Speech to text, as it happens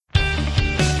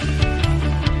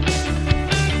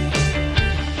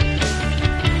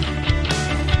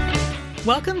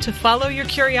Welcome to Follow Your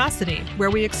Curiosity, where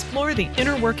we explore the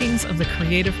inner workings of the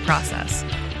creative process.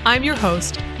 I'm your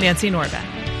host, Nancy Norbeck.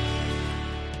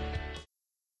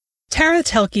 Tara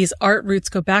Telke's art roots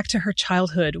go back to her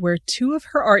childhood, where two of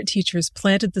her art teachers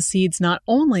planted the seeds not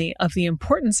only of the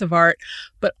importance of art,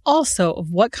 but also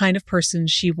of what kind of person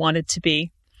she wanted to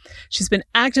be. She's been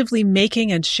actively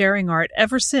making and sharing art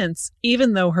ever since,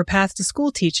 even though her path to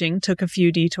school teaching took a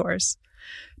few detours.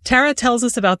 Tara tells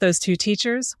us about those two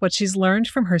teachers, what she's learned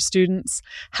from her students,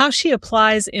 how she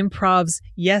applies improv's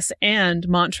yes and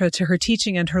mantra to her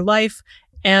teaching and her life,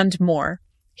 and more.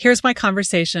 Here's my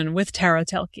conversation with Tara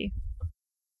Telke.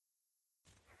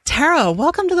 Tara,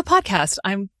 welcome to the podcast.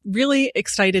 I'm really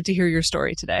excited to hear your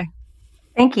story today.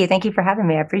 Thank you. Thank you for having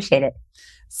me. I appreciate it.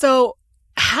 So,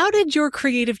 how did your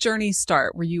creative journey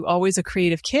start? Were you always a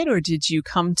creative kid, or did you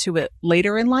come to it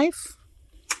later in life?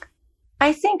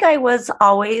 I think I was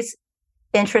always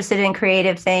interested in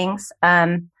creative things.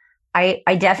 I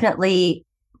definitely,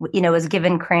 was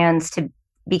given crayons to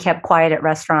be kept quiet at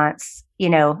restaurants,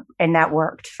 and that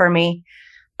worked for me.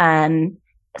 And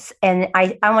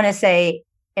I want to say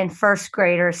in first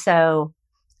grade or so,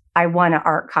 I won an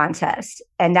art contest,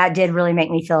 and that did really make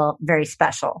me feel very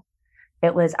special.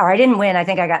 I didn't win. I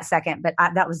think I got second, but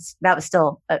that was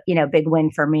still a, big win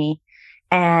for me.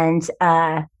 And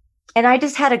I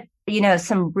just had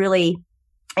some really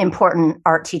important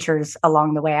art teachers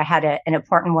along the way. I had an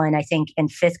important one, I think, in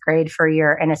fifth grade for a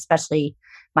year, and especially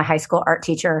my high school art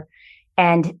teacher.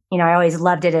 And, I always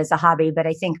loved it as a hobby, but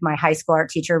I think my high school art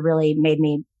teacher really made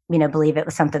me, believe it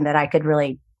was something that I could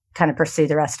really kind of pursue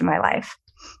the rest of my life.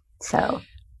 So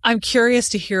I'm curious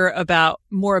to hear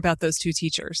more about those two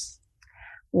teachers.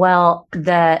 Well,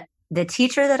 the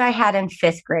teacher that I had in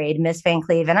fifth grade, Miss Van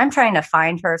Cleve, and I'm trying to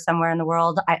find her somewhere in the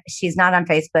world. She's not on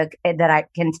Facebook that I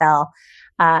can tell.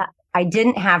 I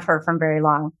didn't have her from very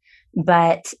long,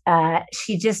 but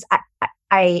she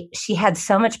had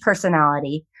so much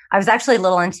personality. I was actually a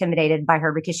little intimidated by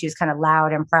her because she was kind of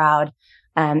loud and proud,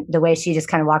 the way she just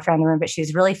kind of walked around the room, but she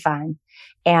was really fun.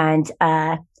 And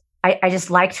I just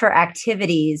liked her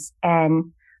activities.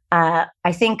 And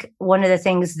I think one of the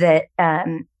things that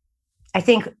I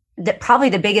think that probably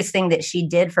the biggest thing that she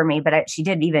did for me, but she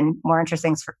did even more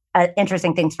interesting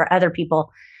things for other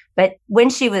people. But when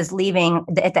she was leaving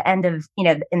at the end of,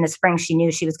 in the spring, she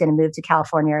knew she was going to move to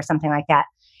California or something like that.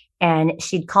 And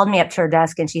she'd called me up to her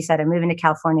desk and she said, I'm moving to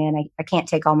California and I can't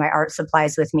take all my art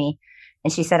supplies with me.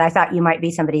 And she said, I thought you might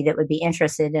be somebody that would be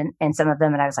interested in some of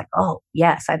them. And I was like, oh,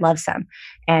 yes, I'd love some.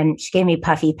 And she gave me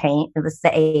puffy paint. It was the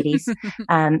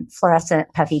 80s,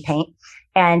 fluorescent puffy paint.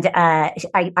 And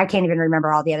I can't even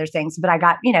remember all the other things, but I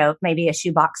got, maybe a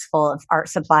shoebox full of art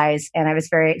supplies, and I was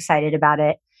very excited about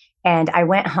it. And I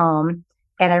went home,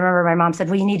 and I remember my mom said,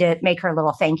 well, you need to make her a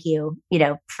little thank you,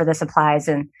 for the supplies.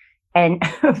 And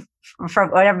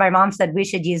from whatever my mom said, we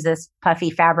should use this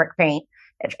puffy fabric paint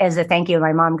as a thank you.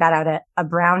 My mom got out a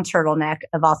brown turtleneck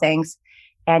of all things.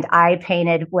 And I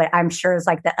painted what I'm sure is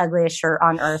like the ugliest shirt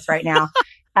on earth right now.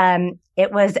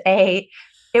 It was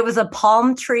a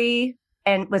palm tree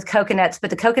and with coconuts,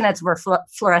 but the coconuts were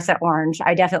fluorescent orange.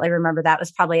 I definitely remember that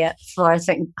was probably a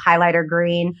fluorescent highlighter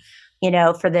green,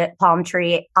 for the palm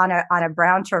tree on a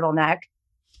brown turtleneck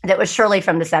that was surely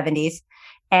from the 70s.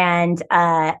 And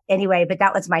anyway, but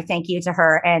that was my thank you to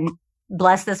her. And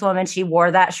bless this woman, she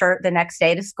wore that shirt the next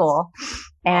day to school.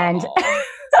 And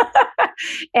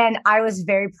and I was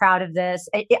very proud of this.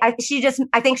 I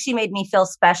think she made me feel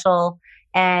special,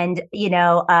 and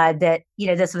that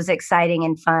this was exciting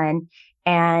and fun.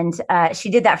 And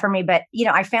she did that for me. But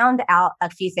I found out a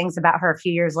few things about her a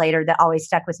few years later that always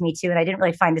stuck with me too. And I didn't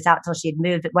really find this out until she had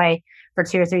moved away for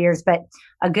 2 or 3 years. But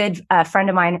a good friend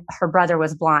of mine, her brother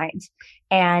was blind,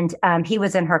 and he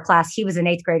was in her class. He was in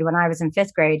 8th grade when I was in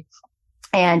 5th grade,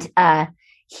 and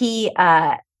she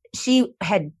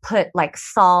had put like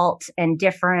salt and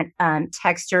different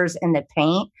textures in the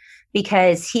paint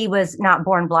because he was not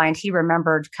born blind. He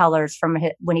remembered colors from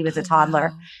when he was a toddler.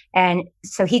 Wow. And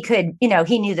so he could,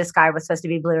 he knew the sky was supposed to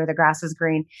be blue or the grass was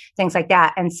green, things like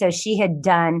that. And so she had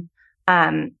done,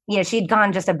 she'd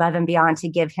gone just above and beyond to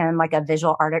give him like a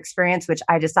visual art experience, which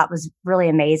I just thought was really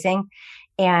amazing.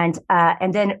 And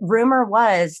then rumor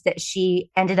was that she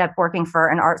ended up working for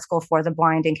an art school for the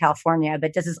blind in California.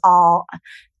 But this is all,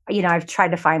 I've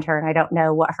tried to find her and I don't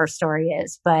know what her story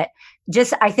is. But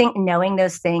just, I think knowing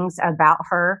those things about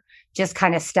her just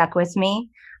kind of stuck with me.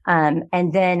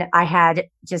 And then I had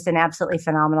just an absolutely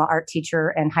phenomenal art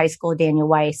teacher in high school, Daniel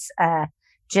Weiss, a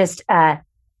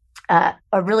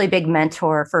really big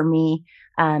mentor for me.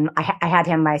 I had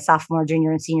him my sophomore,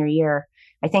 junior, and senior year.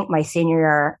 I think my senior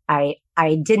year,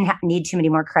 I didn't need too many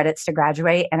more credits to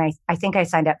graduate. And I think I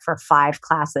signed up for 5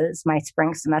 classes my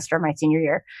spring semester, my senior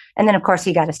year. And then of course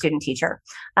he got a student teacher.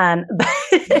 But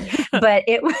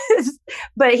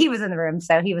but he was in the room,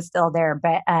 so he was still there.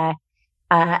 But,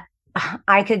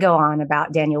 I could go on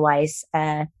about Daniel Weiss.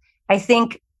 I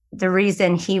think the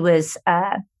reason he was,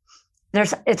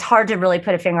 it's hard to really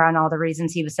put a finger on all the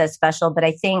reasons he was so special, but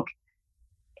I think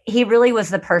he really was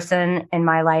the person in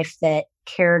my life that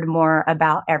cared more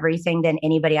about everything than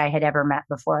anybody I had ever met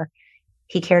before.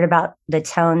 He cared about the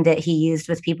tone that he used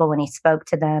with people when he spoke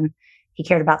to them. He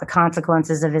cared about the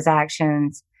consequences of his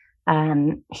actions.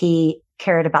 He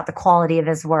cared about the quality of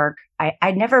his work.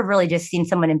 I'd never really just seen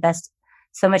someone invest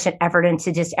so much effort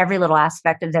into just every little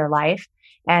aspect of their life.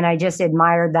 And I just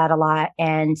admired that a lot.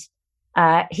 And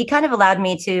he kind of allowed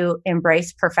me to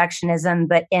embrace perfectionism,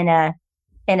 but in a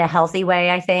healthy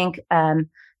way, I think,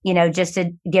 just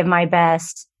to give my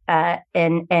best,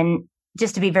 and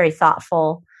just to be very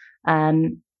thoughtful,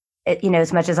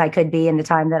 as much as I could be in the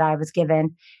time that I was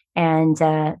given. And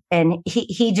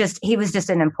he was just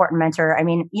an important mentor. I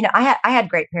mean, I had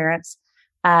great parents,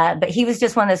 but he was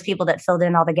just one of those people that filled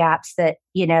in all the gaps that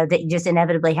you just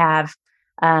inevitably have.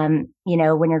 When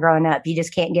you're growing up, you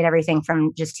just can't get everything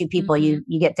from just 2 people. Mm-hmm.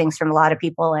 You get things from a lot of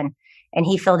people, and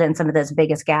he filled in some of those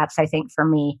biggest gaps, I think, for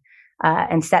me,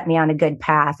 and set me on a good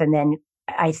path. And then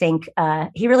I think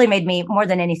he really made me, more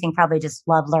than anything, probably just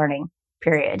love learning,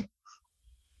 period.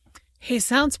 He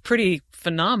sounds pretty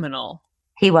phenomenal.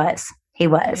 He was.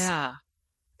 Yeah.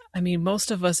 I mean, most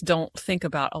of us don't think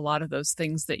about a lot of those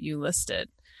things that you listed.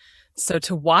 So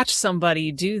to watch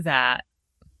somebody do that,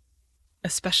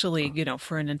 especially,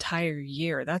 for an entire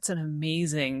year, that's an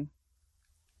amazing,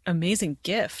 amazing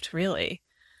gift, really.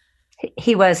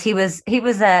 He was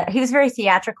very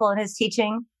theatrical in his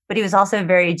teaching, but he was also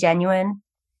very genuine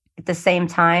at the same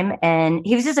time. And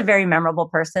he was just a very memorable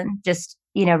person, just,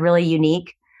 really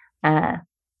unique. And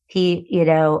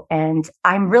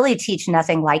I'm really teach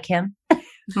nothing like him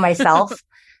myself.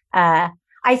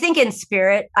 I think in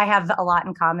spirit, I have a lot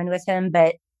in common with him,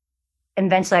 but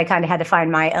eventually I kind of had to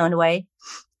find my own way.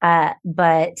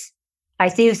 But I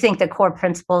do think the core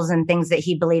principles and things that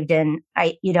he believed in,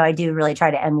 I do really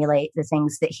try to emulate the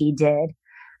things that he did,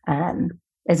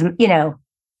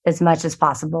 as much as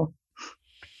possible.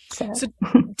 So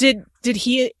did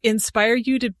he inspire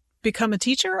you to become a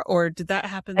teacher, or did that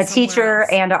happen? A teacher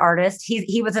else? And an artist.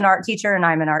 He was an art teacher and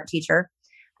I'm an art teacher.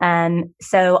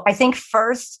 So I think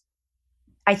first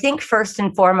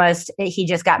and foremost, he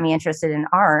just got me interested in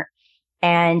art,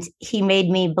 and he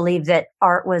made me believe that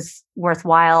art was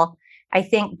worthwhile. I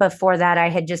think before that, I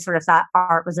had just sort of thought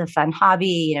art was a fun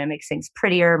hobby, makes things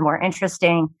prettier, more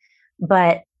interesting.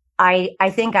 But I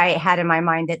think I had in my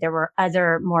mind that there were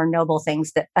other more noble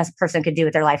things that a person could do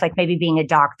with their life, like maybe being a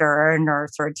doctor or a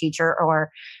nurse or a teacher,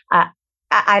 or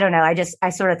I don't know. I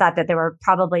sort of thought that there were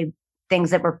probably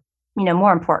things that were,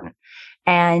 more important.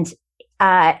 And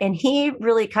he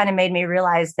really kind of made me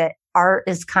realize that art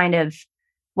is kind of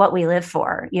what we live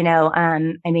for,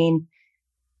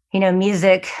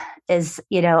 music is,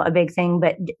 a big thing,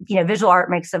 but, visual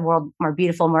art makes the world more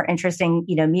beautiful, more interesting.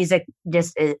 Music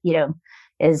just,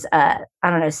 is,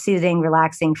 soothing,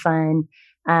 relaxing, fun.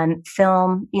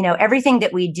 Film, everything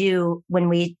that we do when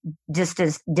we just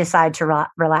decide to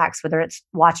relax, whether it's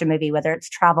watch a movie, whether it's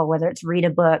travel, whether it's read a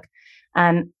book,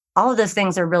 all of those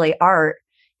things are really art.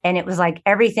 And it was like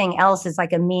everything else is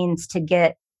like a means to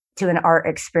get to an art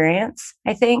experience,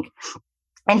 I think.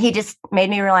 And he just made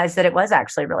me realize that it was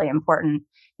actually really important,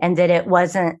 and that I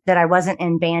wasn't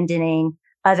abandoning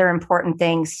other important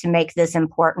things to make this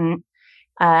important.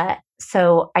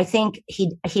 So I think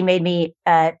he made me,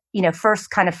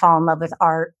 first kind of fall in love with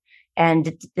art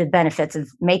and the benefits of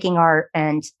making art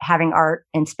and having art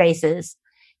in spaces.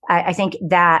 I think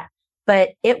that,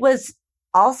 but it was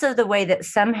also the way that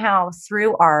somehow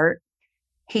through art,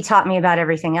 he taught me about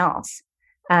everything else.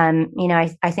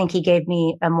 I think he gave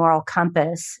me a moral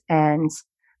compass, and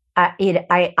I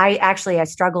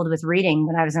struggled with reading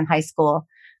when I was in high school.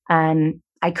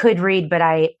 I could read, but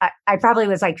I probably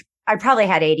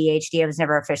had ADHD. I was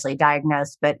never officially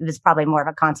diagnosed, but it was probably more of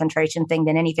a concentration thing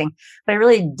than anything. But I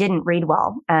really didn't read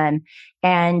well.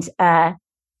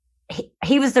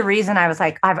 He was the reason I was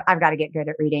like, I've got to get good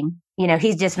at reading.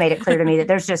 He's just made it clear to me that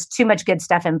there's just too much good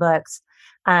stuff in books.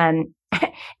 And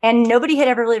nobody had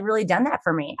ever really done that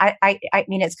for me. I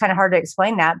mean, it's kind of hard to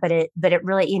explain that, but it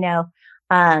really,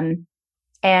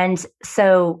 and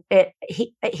so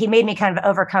he made me kind of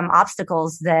overcome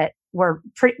obstacles that were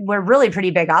really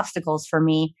pretty big obstacles for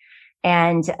me.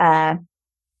 And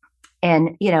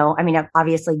and, I mean,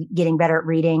 obviously getting better at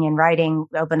reading and writing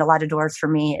opened a lot of doors for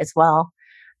me as well.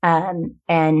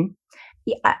 And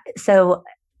so,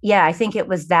 yeah, I think it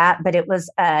was that, but it was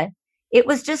the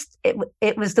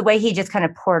way he just kind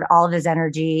of poured all of his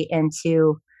energy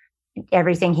into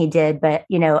everything he did. But,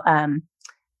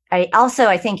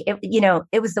 I think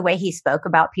it was the way he spoke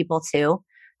about people too.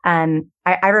 I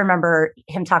remember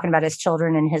him talking about his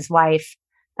children and his wife,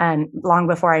 long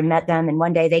before I met them. And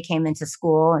one day they came into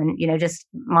school and, just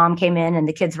mom came in and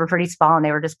the kids were pretty small and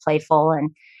they were just playful.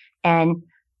 And,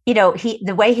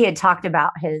 the way he had talked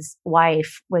about his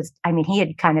wife was, I mean, he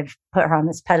had kind of put her on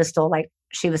this pedestal, like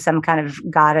she was some kind of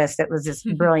goddess that was this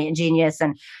brilliant genius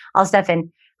and all stuff.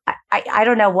 And I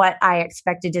don't know what I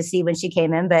expected to see when she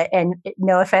came in, and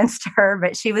no offense to her,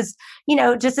 but she was,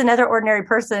 just another ordinary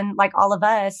person like all of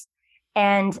us.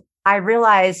 And I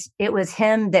realized it was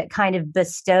him that kind of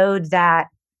bestowed that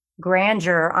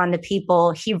grandeur on the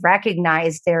people. He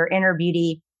recognized their inner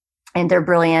beauty and their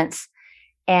brilliance,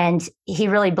 and he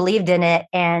really believed in it.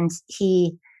 And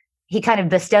he kind of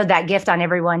bestowed that gift on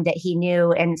everyone that he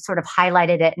knew and sort of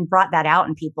highlighted it and brought that out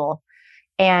in people.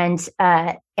 And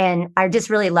I just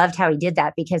really loved how he did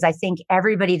that, because I think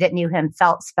everybody that knew him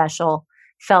felt special,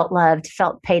 felt loved,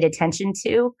 felt paid attention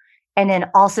to, and then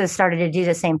also started to do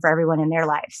the same for everyone in their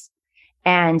lives.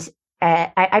 And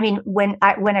I mean, when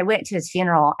I went to his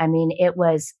funeral, I mean, it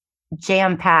was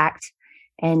jam packed.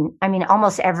 And I mean,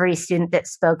 almost every student that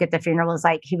spoke at the funeral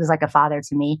he was like a father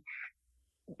to me,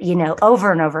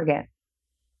 over and over again.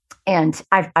 And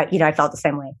I felt the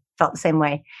same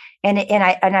way. And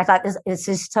I thought this is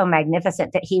just so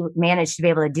magnificent that he managed to be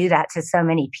able to do that to so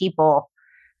many people.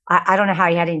 I don't know how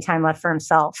he had any time left for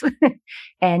himself.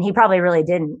 And he probably really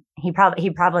didn't. He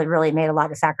probably really made a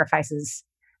lot of sacrifices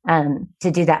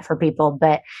to do that for people.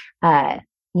 But,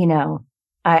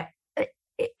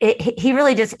 he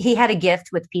really he had a gift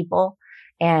with people,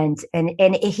 and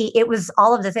it was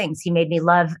all of the things. He made me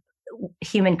love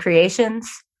human creations,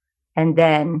 and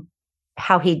then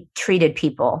how he treated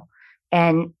people.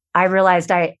 And I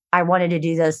realized I wanted to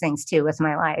do those things too with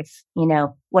my life,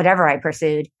 whatever I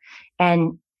pursued.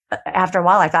 And after a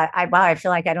while, I thought, I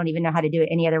feel like I don't even know how to do it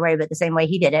any other way, but the same way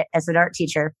he did it as an art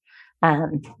teacher.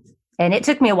 And it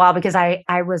took me a while, because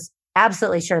I was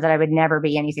absolutely sure that I would never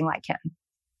be anything like him.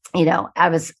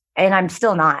 And I'm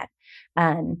still not.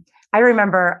 I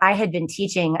remember I had been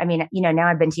teaching, I mean, now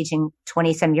I've been teaching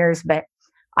 20 some years, but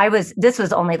this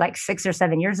was only like 6 or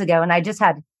 7 years ago. And I just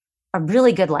had a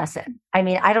really good lesson. I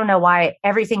mean, I don't know why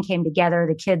everything came together.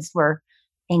 The kids were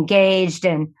engaged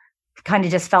and kind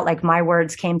of just felt like my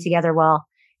words came together well.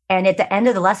 And at the end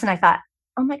of the lesson, I thought,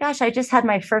 oh my gosh, I just had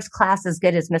my first class as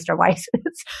good as Mr.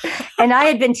 Weiss's. And I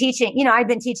had been teaching, I'd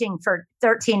been teaching for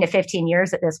 13 to 15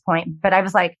 years at this point, but I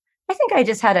was like, I think I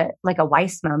just had a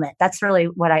Weiss moment. That's really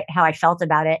how I felt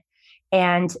about it.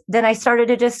 And then I started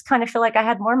to just kind of feel like I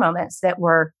had more moments that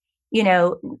were,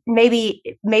 maybe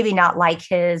not like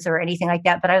his or anything like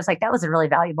that. But I was like, that was a really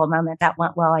valuable moment. That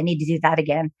went well. I need to do that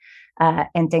again,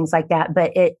 and things like that.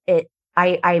 But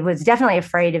I was definitely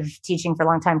afraid of teaching for a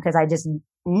long time, because I just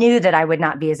knew that I would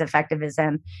not be as effective as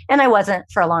him. And I wasn't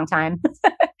for a long time.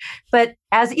 But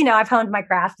as I've honed my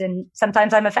craft, and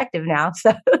sometimes I'm effective now.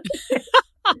 So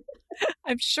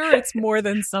I'm sure it's more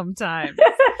than sometimes.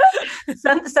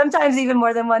 Sometimes even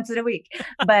more than once in a week.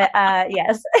 But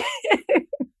yes.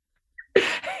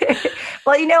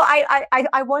 Well,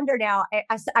 I wonder now.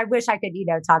 I wish I could,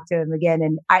 talk to him again.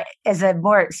 And as a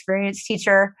more experienced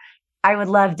teacher, I would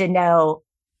love to know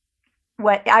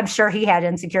what. I'm sure he had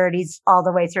insecurities all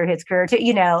the way through his career, too.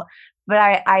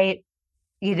 But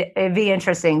it'd be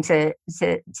interesting to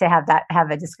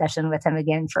have a discussion with him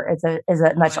again as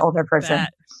a much older person.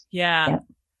 Yeah.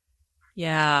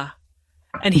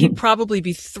 And he'd probably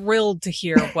be thrilled to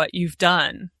hear what you've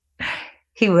done.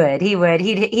 He would.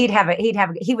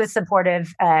 He was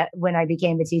supportive when I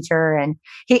became a teacher. And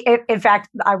in fact,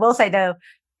 I will say though,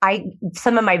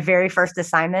 some of my very first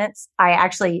assignments, I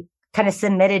actually kind of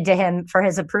submitted to him for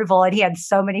his approval, and he had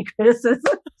so many criticisms.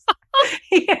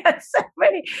 He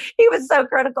was so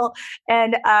critical.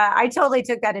 And I totally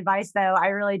took that advice though. I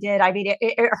really did. I mean,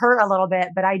 it hurt a little bit,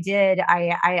 but I did.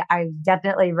 I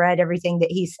definitely read everything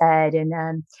that he said.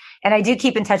 And I do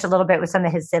keep in touch a little bit with some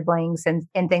of his siblings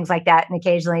and things like that. And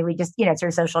occasionally we just,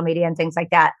 through social media and things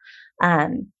like that.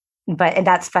 And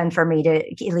that's fun for me to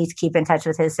at least keep in touch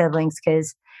with his siblings,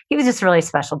 because he was just a really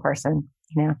special person,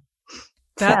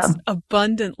 That's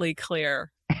abundantly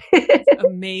clear.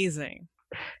 Amazing.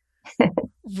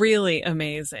 Really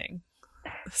amazing.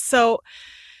 So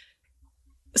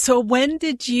is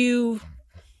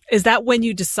that when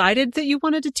you decided that you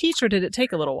wanted to teach, or did it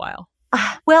take a little while?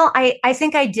 Well, I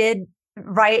think I did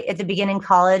right at the beginning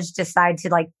college decide to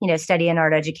like, study an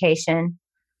art education.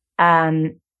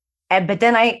 Um, but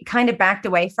then I kind of backed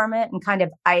away from it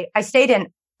and I stayed in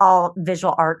all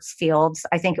visual arts fields.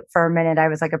 I think for a minute I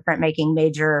was like a printmaking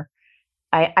major.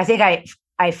 I think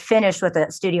I finished with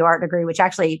a studio art degree, which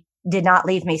actually did not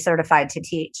leave me certified to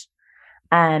teach.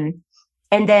 Um,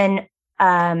 and then,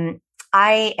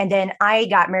 I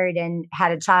got married and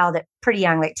had a child at pretty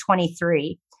young, like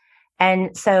 23.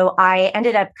 And so I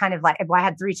ended up kind of like, well, I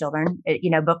had three children,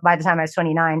 but by the time I was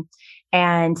 29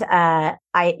 and,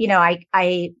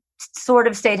 I sort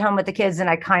of stayed home with the kids and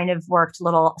I kind of worked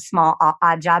little small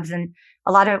odd jobs. And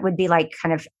a lot of it would be like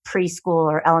kind of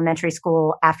preschool or elementary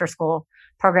school, after school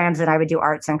programs. And I would do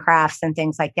arts and crafts and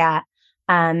things like that.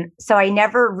 So I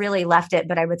never really left it,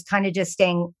 but I was kind of just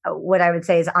staying what I would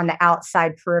say is on the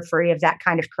outside periphery of that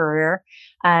kind of career.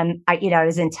 I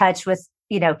was in touch with,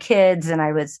 kids and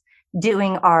I was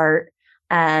doing art.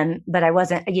 But I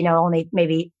wasn't, only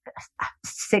maybe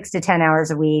 6 to 10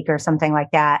 hours a week or something like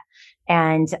that.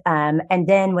 And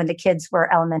then when the kids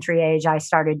were elementary age, I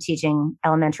started teaching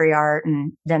elementary art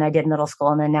and then I did middle school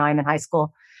and then now I'm in high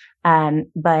school.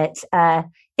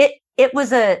 It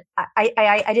was I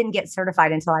didn't get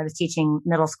certified until I was teaching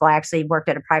middle school. I actually worked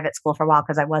at a private school for a while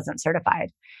because I wasn't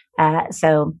certified. But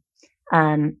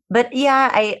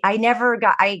yeah, I never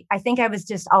got, I think I was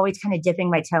just always kind of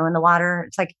dipping my toe in the water.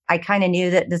 It's like, I kind of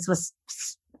knew that this was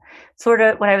sort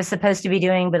of what I was supposed to be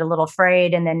doing, but a little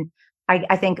afraid. And then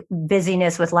I think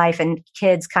busyness with life and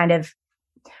kids kind of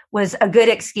was a good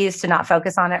excuse to not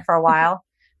focus on it for a while.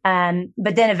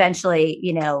 But then eventually,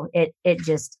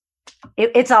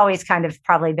 it's always kind of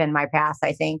probably been my path,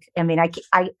 I think. I mean, I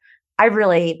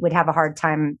really would have a hard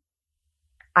time.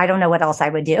 I don't know what else I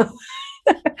would do.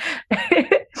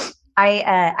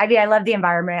 I love the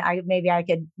environment. Maybe I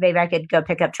could go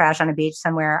pick up trash on a beach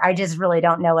somewhere. I just really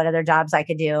don't know what other jobs I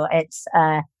could do.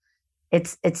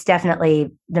 It's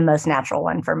definitely the most natural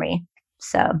one for me.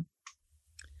 So.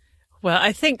 Well,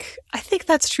 I think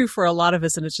that's true for a lot of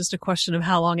us. And it's just a question of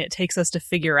how long it takes us to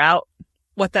figure out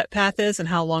what that path is and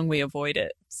how long we avoid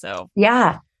it. So.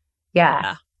 Yeah.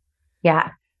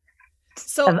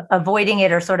 So avoiding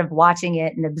it or sort of watching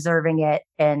it and observing it.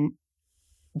 And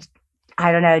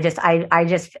I don't know,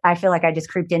 I feel like I just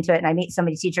creeped into it. And I meet so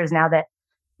many teachers now that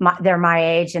they're my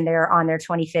age and they're on their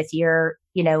 25th year,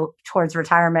 towards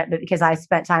retirement. But because I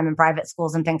spent time in private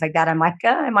schools and things like that, I'm like,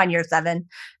 I'm on year 7.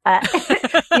 I'll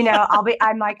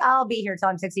be here till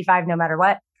I'm 65, no matter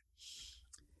what.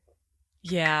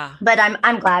 Yeah. But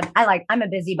I'm glad. I'm a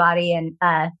busybody and,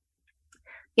 I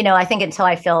think until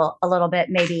I feel a little bit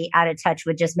maybe out of touch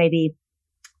with just maybe,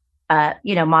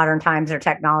 modern times or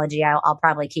technology, I'll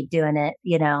probably keep doing it.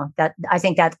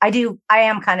 I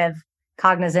am kind of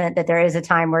cognizant that there is a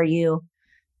time where you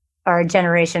are a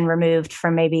generation removed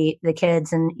from maybe the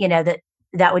kids and,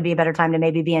 that would be a better time to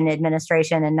maybe be in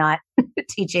administration and not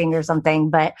teaching or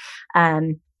something. But,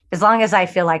 as long as I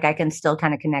feel like I can still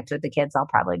kind of connect with the kids, I'll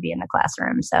probably be in the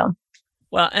classroom. So,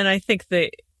 well, and I think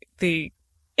the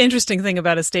interesting thing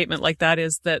about a statement like that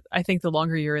is that I think the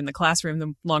longer you're in the classroom,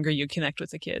 the longer you connect with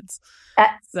the kids.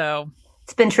 So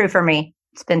it's been true for me.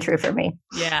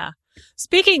 Yeah.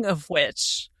 Speaking of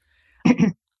which,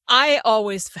 I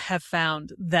always have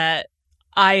found that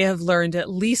I have learned at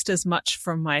least as much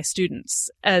from my students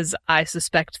as I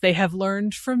suspect they have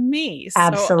learned from me.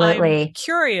 Absolutely. So I'm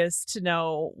curious to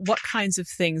know what kinds of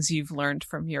things you've learned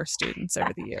from your students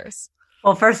over the years.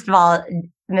 Well, first of all,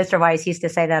 Mr. Weiss used to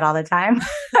say that all the time.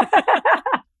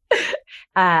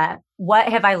 What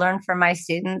have I learned from my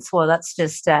students? Well, that's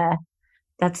just,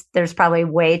 there's probably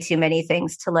way too many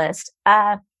things to list.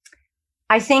 I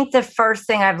think the first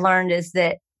thing I've learned is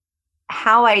that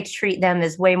how I treat them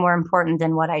is way more important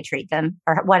than what I treat them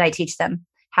or what I teach them,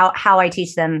 how I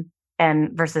teach them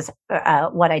versus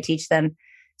what I teach them.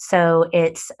 So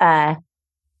it's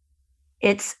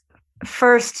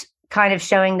first kind of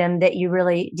showing them that you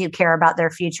really do care about their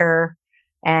future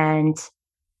and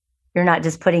you're not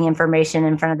just putting information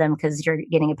in front of them because you're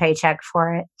getting a paycheck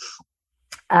for it.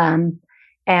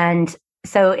 And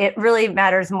so it really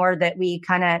matters more that we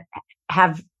kind of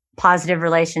have positive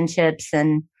relationships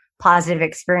and positive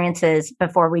experiences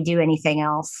before we do anything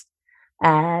else.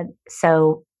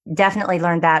 So definitely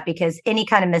learned that because any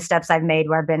kind of missteps I've made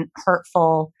where I've been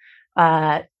hurtful,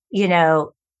 anything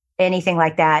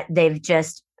like that, they've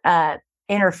just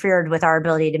interfered with our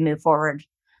ability to move forward,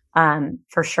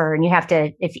 for sure. And you have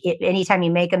to, if anytime you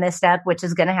make a misstep, which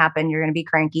is going to happen, you're going to be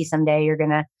cranky someday.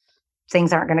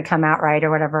 Things aren't going to come out right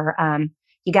or whatever.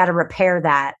 You got to repair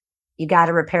that. You got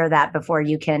to repair that before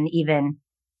you can even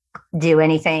do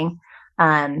anything.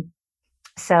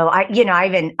 so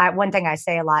one thing I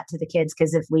say a lot to the kids,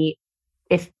 because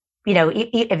if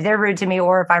they're rude to me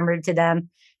or if I'm rude to them,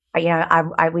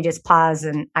 we just pause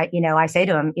and I say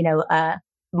to them,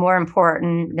 more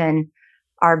important than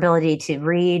our ability to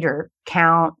read or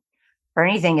count or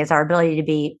anything is our ability to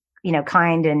be,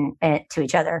 kind and to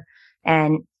each other.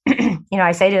 And,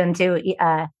 I say to them too,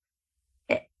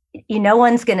 no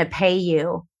one's going to pay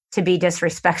you to be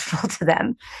disrespectful to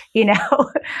them.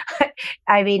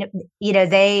 I mean,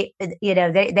 they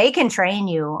can train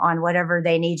you on whatever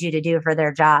they need you to do for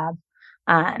their job.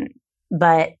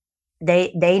 But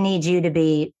they need you to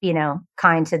be,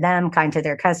 kind to them, kind to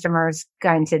their customers,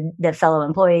 kind to the fellow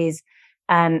employees.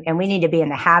 And we need to be in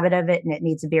the habit of it, and it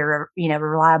needs to be a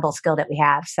reliable skill that we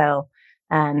have. So,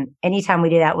 anytime we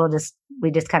do that,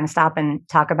 we just kind of stop and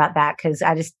talk about that, because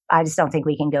I just don't think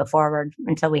we can go forward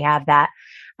until we have that.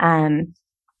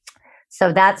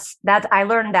 So that's I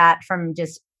learned that from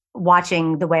just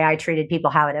watching the way I treated people,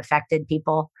 how it affected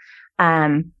people.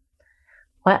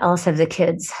 What else have the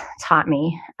kids taught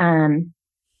me?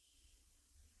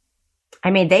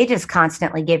 They just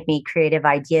constantly give me creative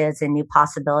ideas and new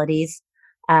possibilities.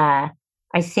 I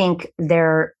think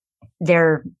they're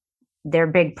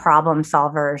big problem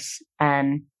solvers,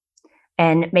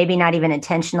 and maybe not even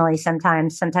intentionally.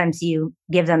 Sometimes you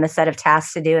give them a set of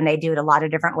tasks to do, and they do it a lot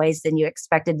of different ways than you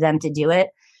expected them to do it.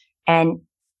 And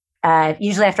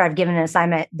usually after I've given an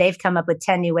assignment, they've come up with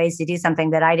 10 new ways to do something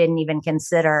that I didn't even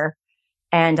consider.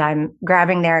 And I'm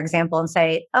grabbing their example and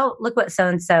say, oh, look what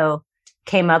so-and-so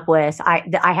came up with. I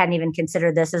hadn't even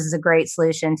considered this. This is a great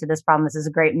solution to this problem. This is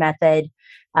a great method,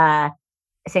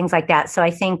 things like that. So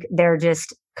I think they're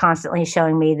just constantly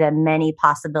showing me the many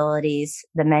possibilities,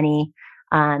 the many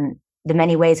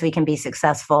ways we can be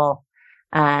successful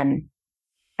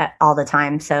all the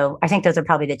time. So I think those are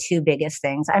probably the two biggest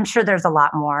things. I'm sure there's a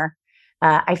lot more.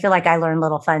 I feel like I learn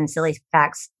little fun, silly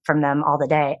facts from them all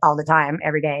the time,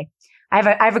 every day. I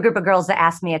have a group of girls that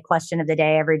ask me a question of the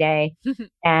day every day.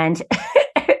 And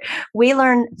we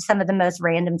learn some of the most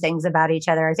random things about each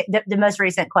other. I think the most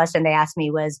recent question they asked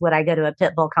me was, would I go to a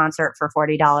Pitbull concert for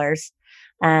 $40?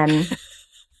 And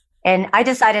I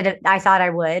decided, I thought I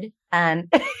would.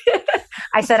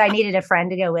 I said I needed a friend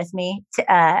to go with me,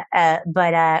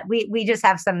 but we just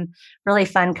have some really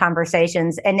fun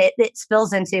conversations, and it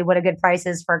spills into what a good price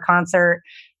is for a concert,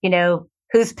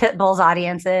 who's Pitbull's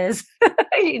audience is,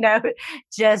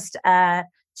 just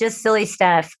silly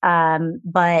stuff.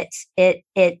 But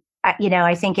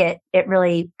I think it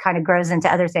really kind of grows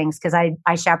into other things, because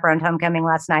I chaperoned homecoming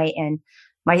last night, and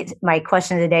my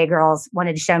question of the day girls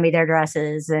wanted to show me their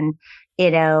dresses and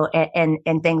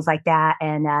things like that.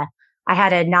 And I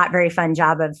had a not very fun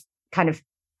job of kind of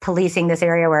policing this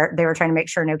area where they were trying to make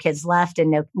sure no kids left and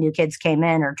no new kids came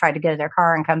in or tried to go to their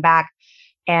car and come back.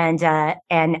 And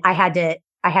I had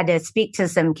to speak to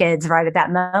some kids right at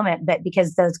that moment, but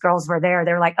because those girls were there,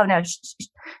 they were like, oh no,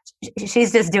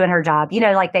 she's just doing her job.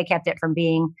 Like they kept it from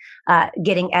being,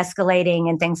 getting escalating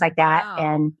and things like that. Wow.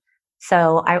 And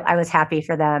so I was happy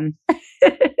for them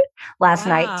last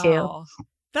night too.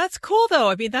 That's cool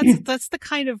though. That's the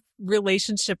kind of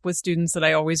relationship with students that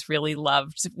I always really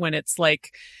loved, when it's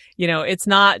like, it's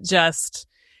not just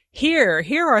here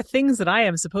are things that I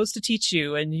am supposed to teach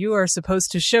you, and you are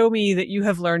supposed to show me that you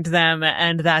have learned them,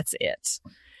 and that's it.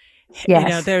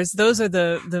 Yes. Those are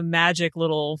the magic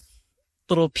little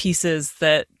pieces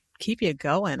that keep you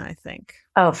going, I think.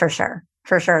 Oh, for sure.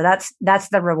 For sure. That's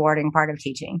the rewarding part of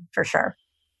teaching, for sure.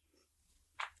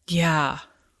 Yeah.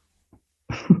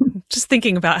 Just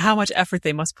thinking about how much effort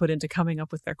they must put into coming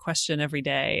up with their question every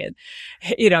day. And,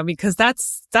 because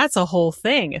that's a whole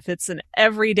thing. If it's an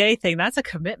everyday thing, that's a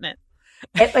commitment.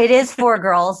 It is 4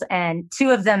 girls, and 2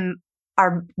 of them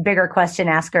are bigger question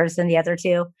askers than the other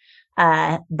 2.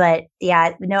 But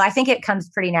yeah, no, I think it comes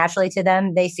pretty naturally to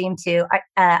them. They seem to,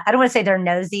 I don't want to say they're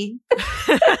nosy,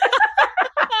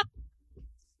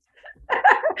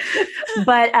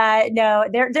 but, no,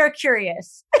 they're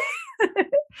curious.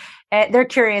 They're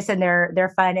curious, and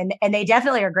they're fun, and they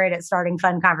definitely are great at starting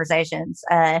fun conversations.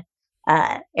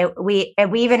 We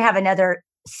even have another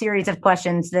series of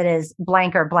questions that is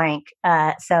blank or blank.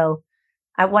 So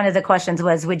one of the questions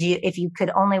was, if you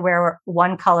could only wear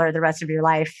one color the rest of your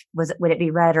life, would it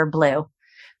be red or blue?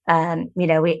 We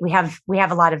have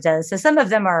a lot of those. So some of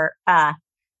them are,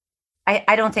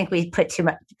 I don't think we put too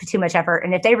much effort.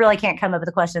 And if they really can't come up with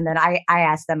a question, then I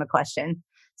ask them a question.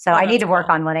 So I need to work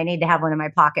on one. I need to have one in my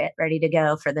pocket ready to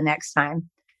go for the next time.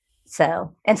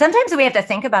 So, and sometimes we have to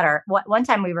think about one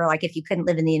time we were like, if you couldn't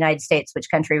live in the United States,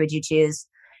 which country would you choose?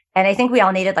 And I think we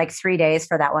all needed like 3 days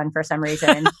for that one for some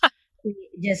reason.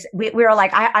 we were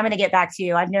like, I'm going to get back to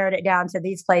you. I've narrowed it down to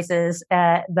these places.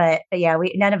 But yeah,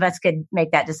 none of us could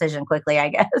make that decision quickly, I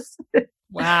guess.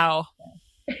 Wow.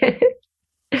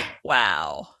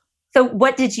 Wow. So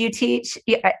what did you teach?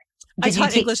 I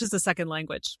taught English as a second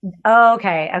language. Oh,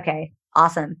 okay. Okay.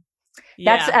 Awesome.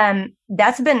 Yeah.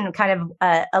 That's been kind of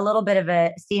a little bit of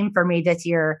a theme for me this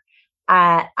year.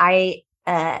 I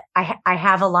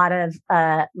have a lot of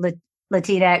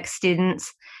Latinx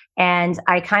students, and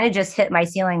I kind of just hit my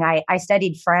ceiling. I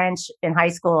studied French in high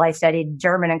school. I studied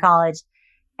German in college,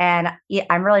 and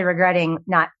I'm really regretting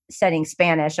not studying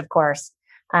Spanish, of course,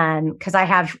 because I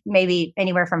have maybe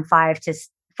anywhere from 5 to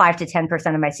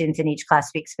 10% of my students in each class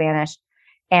speak Spanish.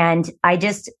 And I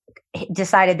just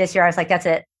decided this year, I was like, that's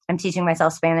it. I'm teaching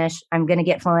myself Spanish. I'm going to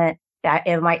get fluent.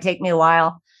 It might take me a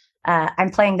while. I'm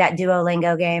playing that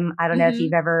Duolingo game. I don't know if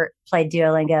you've ever played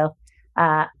Duolingo.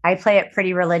 I play it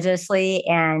pretty religiously,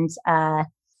 and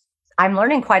I'm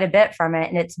learning quite a bit from it,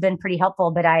 and it's been pretty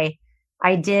helpful. But I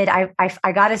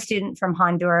got a student from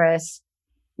Honduras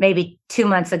maybe 2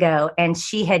 months ago, and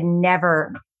she had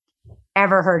never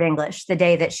ever heard English the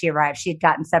day that she arrived. She'd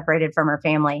gotten separated from her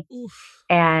family. Oof.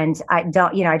 And I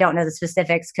don't know the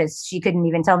specifics because she couldn't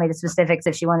even tell me the specifics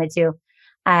if she wanted to.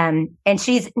 And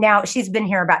she's been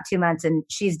here about 2 months, and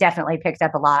she's definitely picked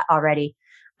up a lot already.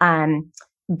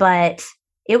 But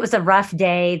it was a rough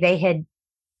day. They had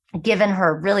given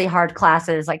her really hard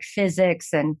classes like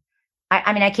physics. And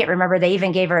I mean, I can't remember. They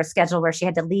even gave her a schedule where she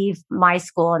had to leave my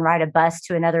school and ride a bus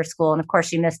to another school. And of course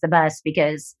she missed the bus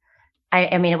because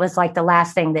I mean, it was like the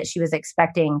last thing that she was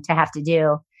expecting to have to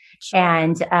do. Sure.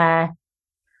 And,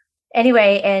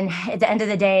 anyway, and at the end of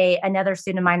the day, another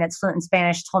student of mine that's fluent in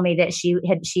Spanish told me that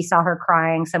she saw her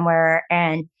crying somewhere.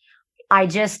 And I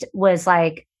just was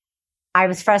like, I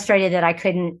was frustrated that I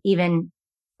couldn't even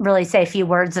really say a few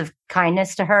words of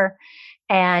kindness to her.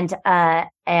 And I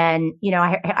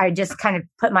just kind of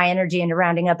put my energy into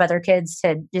rounding up other kids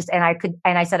and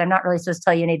I said, I'm not really supposed to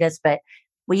tell you any of this, but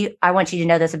I want you to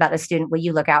know this about the student. Will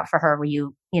you look out for her? Will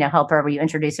you, help her? Will you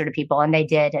introduce her to people? And they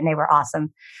did, and they were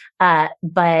awesome.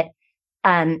 But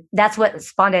that's what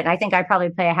spawned it. And I think I probably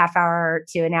play a half hour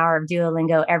to an hour of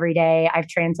Duolingo every day. I've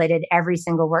translated every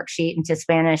single worksheet into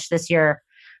Spanish this year.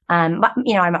 I'm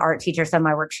an art teacher, so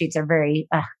my worksheets are very,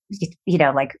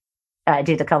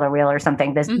 do the color wheel or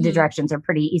something. The directions are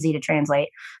pretty easy to translate.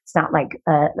 It's not like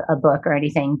a book or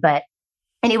anything. But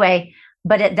anyway,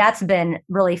 that's been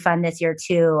really fun this year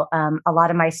too. A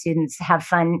lot of my students have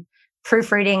fun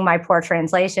proofreading my poor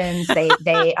translations.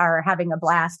 They are having a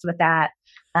blast with that.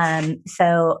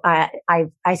 So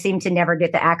I seem to never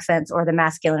get the accents or the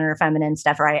masculine or feminine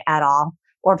stuff right at all,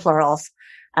 or plurals,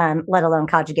 let alone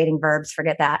conjugating verbs.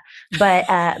 Forget that. But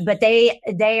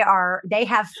they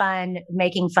have fun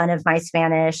making fun of my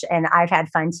Spanish, and I've had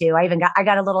fun too. I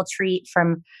got a little treat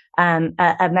from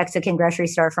a Mexican grocery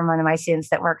store from one of my students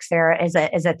that works there as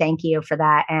a thank you for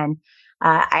that. And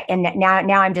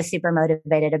now I'm just super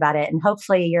motivated about it. And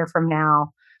hopefully a year from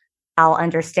now, I'll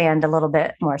understand a little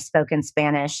bit more spoken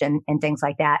Spanish and things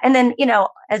like that. And then,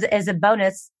 as a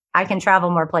bonus, I can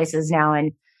travel more places now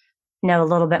and know a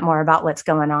little bit more about what's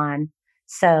going on.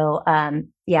 So,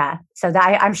 yeah. So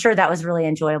I'm sure that was really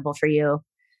enjoyable for you,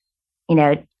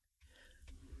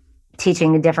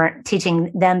 teaching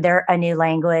them a new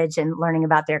language and learning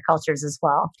about their cultures as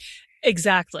well.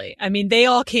 Exactly. I mean, they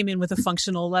all came in with a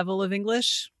functional level of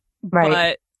English,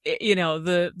 right? But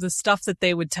the stuff that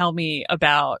they would tell me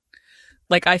about,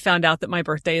 like I found out that my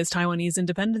birthday is Taiwanese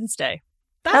Independence Day.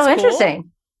 That's cool.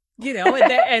 Interesting.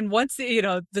 And once,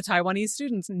 the Taiwanese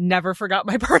students never forgot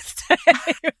my birthday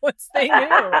once they knew.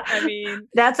 I mean,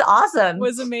 that's awesome. It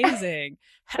was amazing.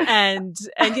 And,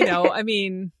 I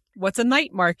mean, what's a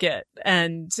night market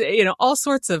and, all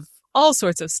sorts of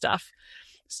stuff.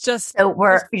 It's just, so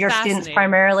were your students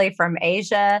primarily from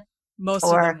Asia? Most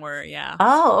of them were, yeah.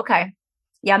 Oh, okay.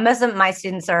 Yeah. Most of my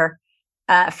students are,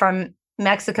 from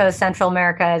Mexico, Central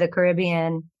America, the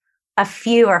Caribbean. A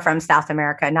few are from South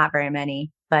America, not very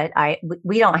many, but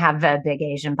we don't have a big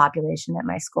Asian population at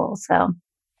my school. So,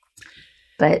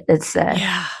 but it's,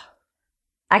 yeah.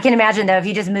 I can imagine though, if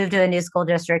you just moved to a new school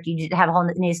district, you'd have a whole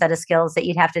new set of skills that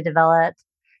you'd have to develop.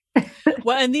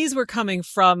 Well, and these were coming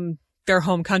from their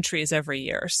home countries every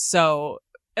year. So,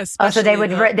 so they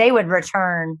would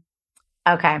return.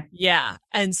 Okay. Yeah.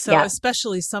 And so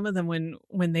especially some of them,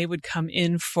 when they would come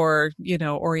in for,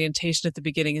 orientation at the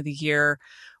beginning of the year,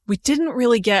 we didn't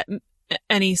really get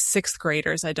any sixth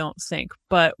graders, I don't think,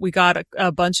 but we got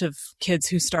a bunch of kids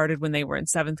who started when they were in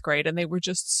seventh grade, and they were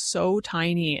just so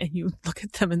tiny. And you look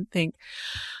at them and think,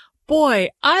 boy,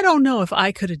 I don't know if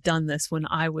I could have done this when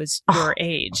I was your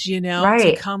age,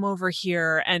 Right. to come over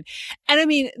here. And I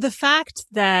mean, the fact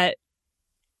that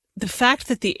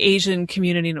the Asian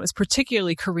community, and it was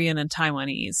particularly Korean and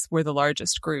Taiwanese were the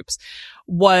largest groups,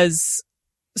 was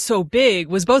so big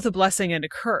was both a blessing and a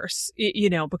curse,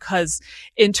 because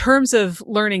in terms of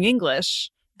learning English,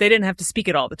 they didn't have to speak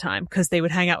it all the time because they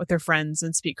would hang out with their friends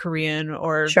and speak Korean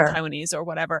or Taiwanese or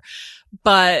whatever.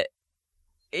 But,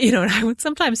 and I would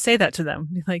sometimes say that to them,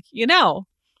 like,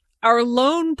 our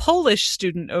lone Polish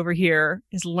student over here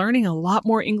is learning a lot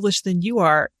more English than you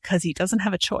are because he doesn't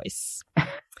have a choice.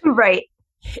 Right.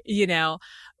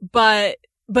 But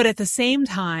at the same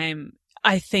time,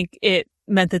 I think it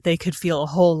meant that they could feel a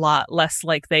whole lot less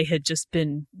like they had just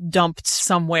been dumped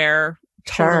somewhere,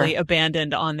 totally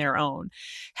abandoned on their own.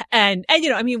 And,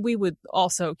 we would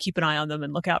also keep an eye on them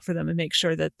and look out for them and make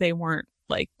sure that they weren't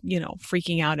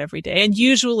freaking out every day. And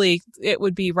usually it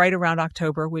would be right around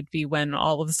October would be when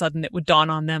all of a sudden it would dawn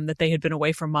on them that they had been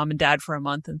away from mom and dad for a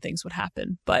month and things would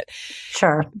happen. But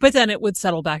then it would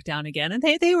settle back down again. And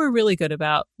they were really good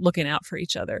about looking out for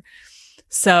each other.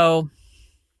 So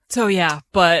yeah,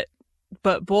 but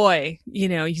boy,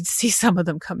 you'd see some of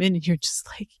them come in and you're just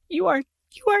like, you are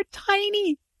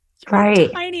tiny. You're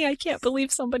tiny. I can't believe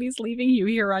somebody's leaving you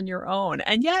here on your own.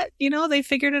 And yet, they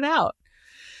figured it out.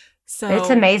 So it's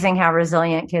amazing how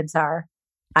resilient kids are.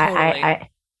 Totally. I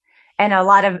and a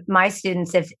lot of my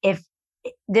students, if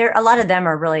there, a lot of them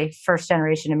are really first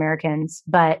generation Americans,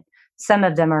 but some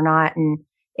of them are not. And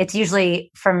it's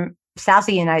usually from south of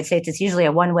the United States, it's usually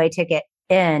a one-way ticket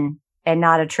in and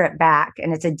not a trip back.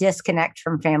 And it's a disconnect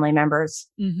from family members,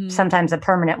 sometimes a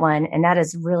permanent one. And that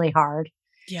is really hard.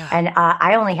 Yeah. And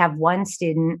I only have one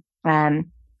student.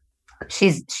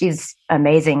 She's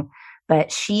amazing,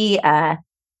 but she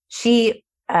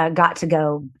got to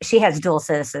go, she has dual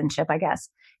citizenship, I guess.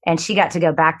 And she got to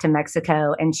go back to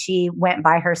Mexico, and she went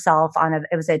by herself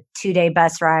it was a 2-day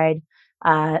bus ride,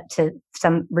 to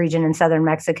some region in southern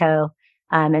Mexico.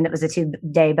 And it was a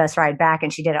 2-day bus ride back,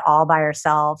 and she did it all by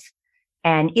herself.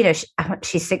 And,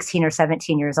 she's 16 or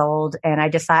 17 years old. And I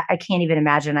just thought, I can't even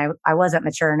imagine. I wasn't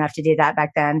mature enough to do that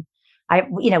back then. I,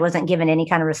 wasn't given any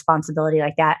kind of responsibility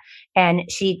like that.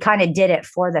 And she kind of did it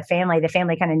for the family. The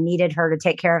family kind of needed her to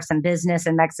take care of some business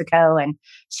in Mexico. And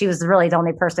she was really the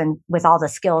only person with all the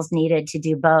skills needed to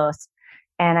do both.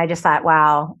 And I just thought,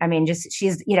 wow, I mean,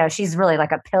 she's really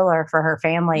like a pillar for her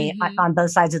family on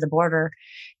both sides of the border.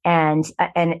 And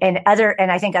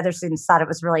I think other students thought it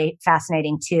was really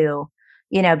fascinating too,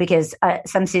 because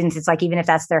some students, it's like, even if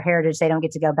that's their heritage, they don't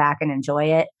get to go back and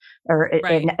enjoy it. Or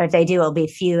if they do, it'll be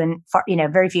few and far,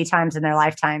 very few times in their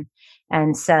lifetime.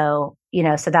 And so,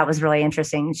 so that was really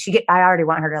interesting. I already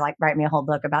want her to write me a whole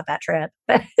book about that trip.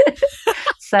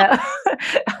 So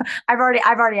I've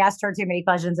already asked her too many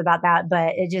questions about that,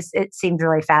 but it seemed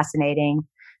really fascinating,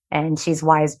 and she's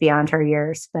wise beyond her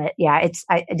years. But yeah,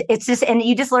 it's just, and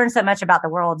you just learn so much about the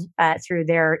world through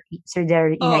their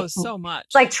so much.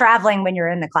 It's like traveling when you're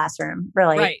in the classroom,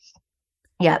 really. Right.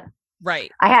 Yep.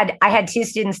 Right. I had two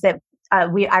students that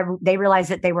they realized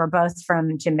that they were both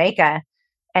from Jamaica,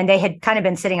 and they had kind of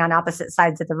been sitting on opposite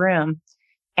sides of the room.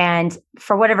 And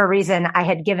for whatever reason, I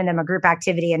had given them a group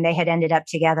activity, and they had ended up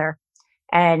together,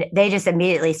 and they just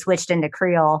immediately switched into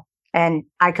Creole, and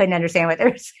I couldn't understand what they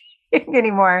were saying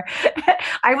anymore.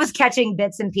 I was catching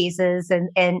bits and pieces,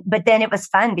 but then it was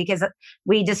fun because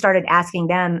we just started asking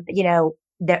them,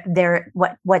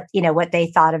 what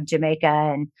they thought of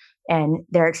Jamaica and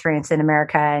their experience in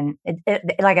America. And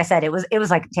like I said, it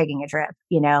was like taking a trip,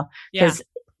 because,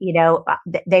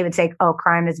 they would say, oh,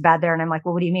 crime is bad there. And I'm like,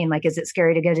 well, what do you mean? Like, is it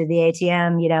scary to go to the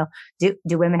ATM?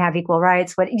 Do women have equal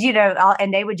rights? What,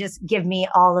 and they would just give me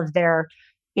all of their,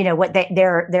 what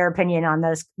their opinion on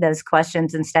those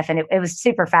questions and stuff. And it was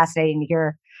super fascinating to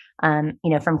hear,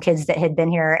 from kids that had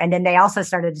been here. And then they also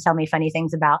started to tell me funny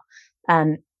things about,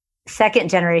 second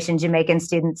generation Jamaican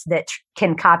students that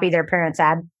can copy their parents'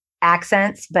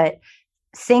 accents, but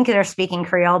think they're speaking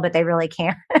Creole, but they really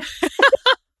can't.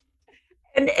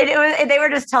 and they were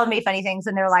just telling me funny things.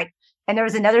 And they're like, and there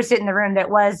was another student in the room that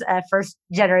was a first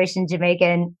generation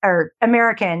Jamaican or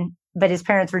American, but his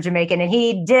parents were Jamaican, and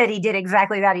he did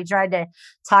exactly that. He tried to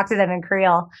talk to them in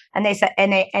Creole, and they said,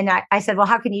 I said, well,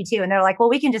 how can you too? And they're like, well,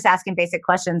 we can just ask him basic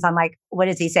questions. I'm like, what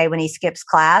does he say when he skips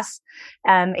class?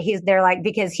 They're like,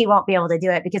 because he won't be able to do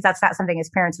it, because that's not something his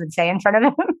parents would say in front of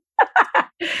him.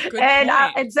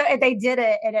 And so they did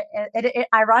it. And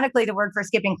ironically, the word for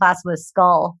skipping class was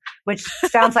skull, which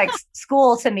sounds like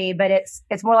school to me, but it's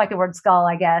more like the word skull,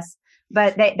 I guess.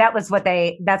 but that's what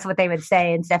they would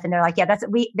say and stuff. And they're like, yeah,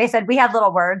 they said we have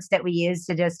little words that we use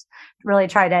to just really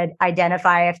try to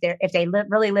identify if they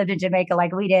really lived in Jamaica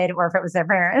like we did, or if it was their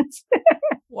parents.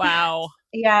 Wow.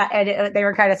 Yeah, and they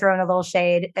were kind of throwing a little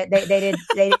shade. They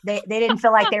didn't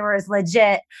feel like they were as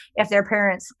legit if their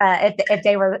parents if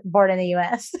they were born in the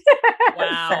U.S.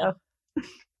 Wow, so,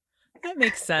 that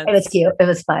makes sense. It was cute. It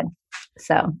was fun.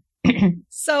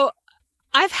 So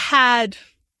I've had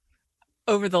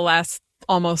over the last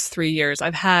almost 3 years,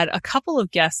 I've had a couple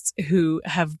of guests who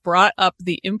have brought up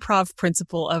the improv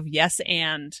principle of yes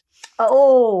and.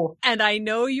 Oh. And I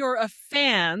know you're a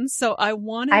fan, so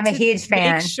I'm a huge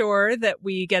fan. Make sure that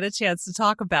we get a chance to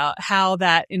talk about how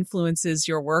that influences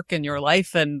your work and your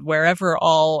life and wherever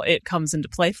all it comes into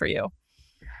play for you.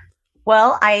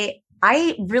 Well, I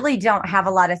really don't have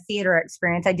a lot of theater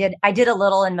experience. I did a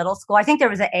little in middle school. I think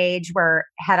there was an age where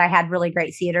had I had really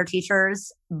great theater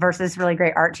teachers versus really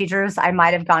great art teachers, I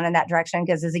might have gone in that direction,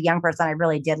 because as a young person, I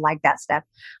really did like that stuff.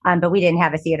 But we didn't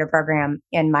have a theater program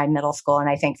in my middle school. And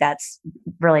I think that's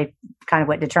really kind of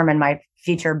what determined my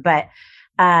future. But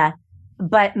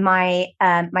my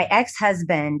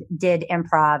ex-husband did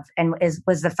improv and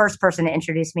was the first person to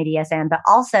introduce me to Yes And, but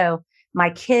also my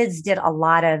kids did a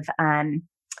lot of,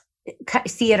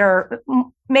 theater,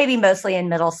 maybe mostly in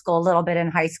middle school, a little bit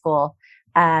in high school.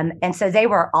 And so they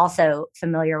were also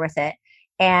familiar with it.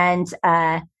 And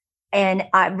I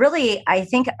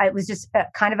think it was just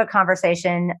kind of a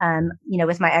conversation,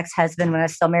 with my ex-husband when I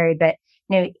was still married, but,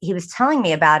 he was telling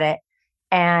me about it,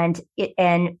 and he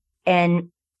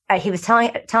was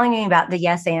telling me about the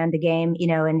yes and the game,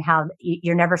 and how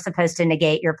you're never supposed to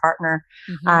negate your partner.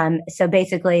 Mm-hmm. So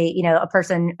basically, a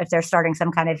person, if they're starting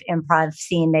some kind of improv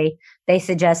scene, they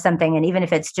suggest something, and even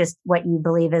if it's just what you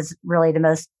believe is really the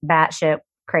most batshit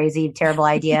crazy, terrible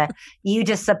idea, you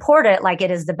just support it like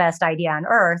it is the best idea on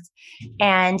earth.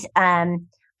 And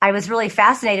I was really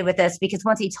fascinated with this, because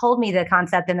once he told me the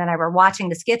concept and then I were watching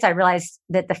the skits, I realized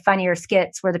that the funnier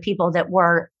skits were the people that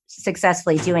were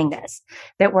successfully doing this,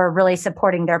 that were really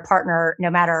supporting their partner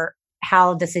no matter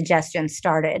how the suggestion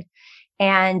started.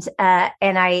 And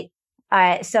I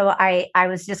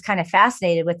was just kind of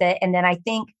fascinated with it. And then I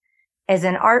think as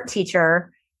an art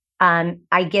teacher,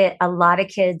 I get a lot of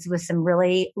kids with some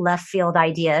really left field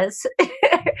ideas.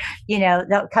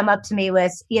 They'll come up to me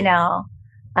with,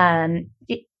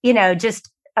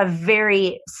 just a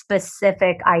very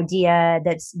specific idea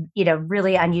that's,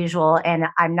 really unusual. And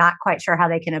I'm not quite sure how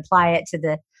they can apply it to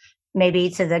the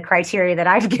criteria that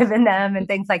I've given them and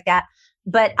things like that.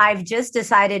 But I've just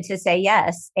decided to say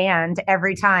yes and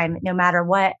every time, no matter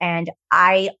what. And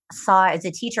I saw as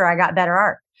a teacher, I got better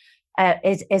art.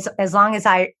 As long as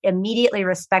I immediately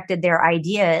respected their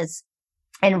ideas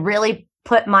and really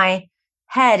put my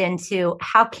head into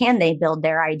how can they build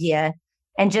their idea,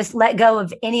 and just let go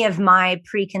of any of my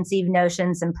preconceived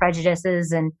notions and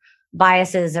prejudices and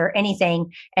biases or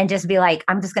anything, and just be like,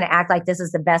 I'm just going to act like this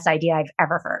is the best idea I've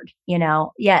ever heard.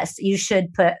 Yes, you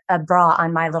should put a bra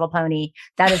on My Little Pony.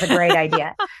 That is a great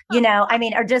idea.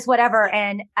 Or just whatever.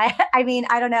 And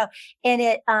I don't know. And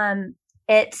it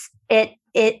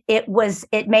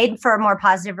made for a more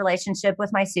positive relationship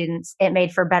with my students. It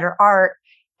made for better art,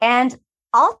 and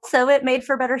also it made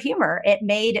for better humor. It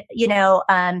made,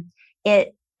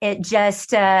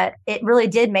 it really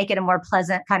did make it a more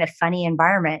pleasant, kind of funny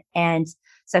environment. And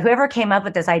so whoever came up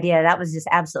with this idea, that was just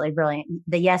absolutely brilliant.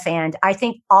 The yes and, I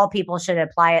think all people should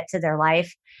apply it to their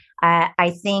life.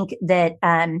 I think that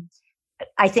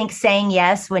saying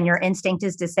yes when your instinct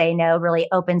is to say no really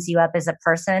opens you up as a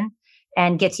person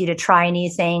and gets you to try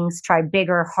new things, try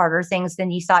bigger, harder things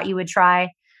than you thought you would try,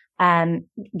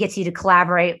 gets you to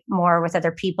collaborate more with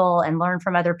other people and learn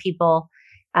from other people.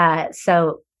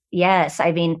 So yes,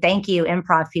 thank you,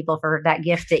 improv people, for that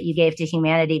gift that you gave to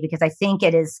humanity, because I think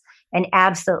it is an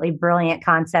absolutely brilliant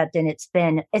concept, and it's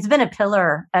been a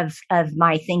pillar of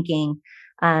my thinking.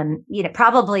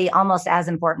 Probably almost as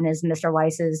important as Mr.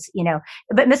 Weiss's,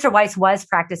 but Mr. Weiss was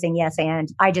practicing yes and,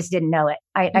 I just didn't know it.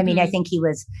 I mean, I think he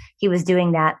was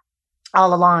doing that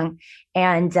all along.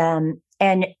 And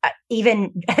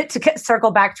even to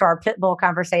circle back to our Pitbull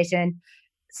conversation,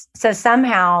 so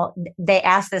somehow they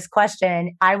asked this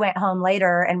question. I went home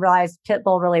later and realized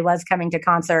Pitbull really was coming to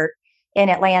concert in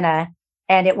Atlanta,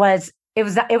 and it was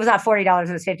not $40,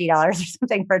 it was $50 or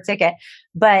something for a ticket,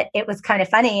 but it was kind of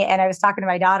funny. And I was talking to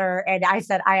my daughter, and I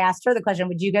asked her the question,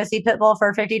 would you go see Pitbull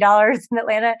for $50 in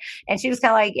Atlanta? And she was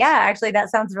kind of like, yeah, actually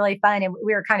that sounds really fun. And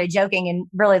we were kind of joking and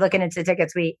really looking into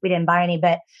tickets. We didn't buy any,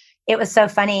 but it was so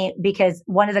funny because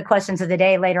one of the questions of the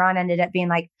day later on ended up being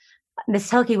like,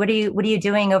 Miss Tilke, what are you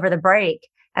doing over the break?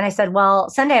 And I said, well,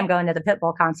 Sunday I'm going to the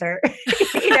Pitbull concert,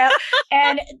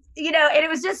 and it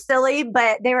was just silly,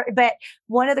 but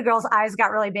one of the girls' eyes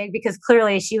got really big because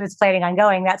clearly she was planning on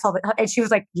going. And she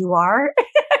was like, you are?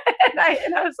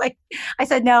 And I was like, I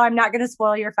said, no, I'm not going to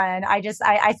spoil your fun. I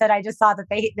said, I just saw that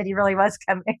he really was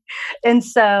coming. And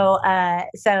so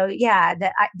yeah,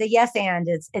 the yes, and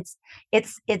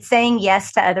it's saying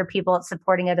yes to other people. It's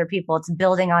supporting other people. It's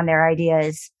building on their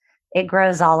ideas. It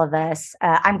grows all of us.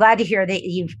 I'm glad to hear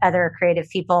that other creative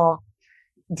people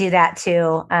do that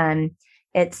too.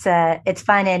 It's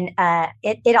fun. And,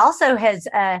 it also has,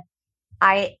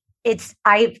 I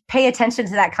pay attention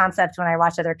to that concept when I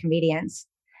watch other comedians.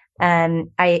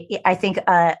 I think,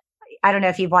 I don't know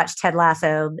if you've watched Ted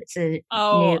Lasso.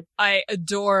 I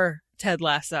adore Ted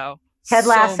Lasso. Ted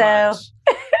Lasso.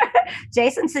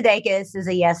 Jason Sudeikis is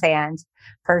a yes and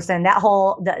person. That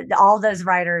all those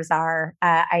writers are,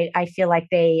 I feel like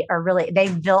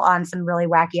they've built on some really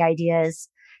wacky ideas.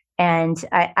 And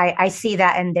I see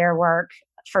that in their work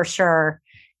for sure.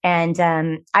 And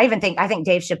I think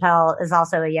Dave Chappelle is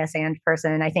also a yes and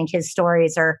person. I think his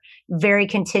stories are very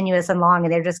continuous and long,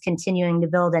 and they're just continuing to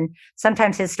build. And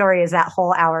sometimes his story is that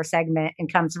whole hour segment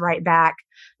and comes right back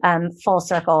full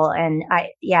circle. And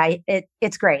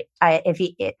it's great. I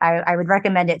would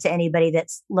recommend it to anybody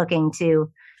that's looking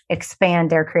to expand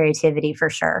their creativity for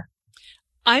sure.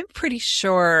 I'm pretty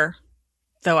sure,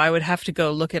 though I would have to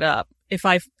go look it up. If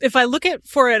I look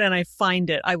for it and I find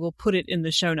it, I will put it in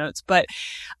the show notes. But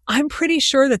I'm pretty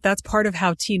sure that that's part of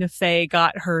how Tina Fey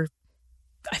got her,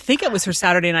 I think it was her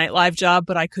Saturday Night Live job,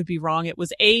 but I could be wrong. It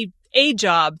was a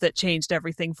job that changed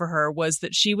everything for her, was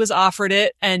that she was offered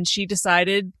it and she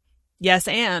decided yes,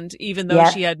 and even though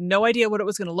she had no idea what it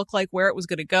was going to look like, where it was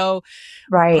going to go,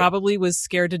 right? Probably was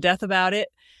scared to death about it.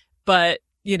 But,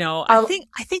 I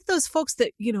think those folks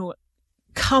that,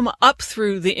 come up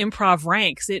through the improv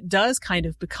ranks, it does kind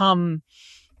of become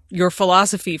your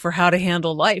philosophy for how to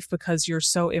handle life because you're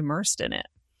so immersed in it.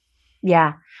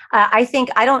 Yeah. I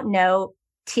don't know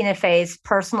Tina Fey's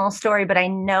personal story, but I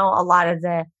know a lot of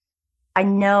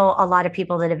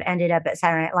people that have ended up at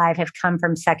Saturday Night Live have come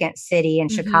from Second City in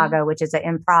Chicago, which is an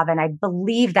improv. And I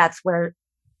believe that's where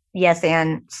Yes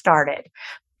and started.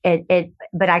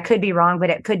 But I could be wrong, but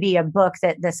it could be a book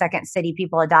that the Second City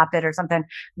people adopted or something,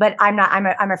 but I'm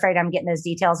afraid I'm getting those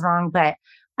details wrong. But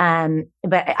Jason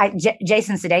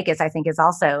Sudeikis, I think, is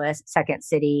also a Second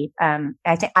City. I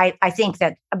think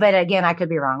that, but again, I could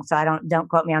be wrong. So don't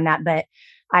quote me on that, but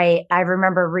I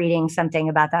remember reading something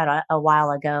about that a while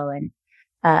ago,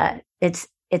 and it's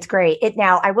great.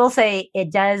 Now I will say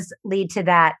it does lead to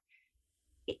that.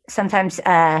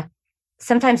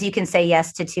 Sometimes you can say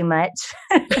yes to too much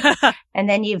and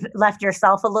then you've left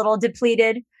yourself a little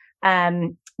depleted.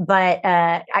 But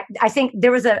I think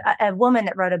there was a woman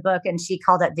that wrote a book and she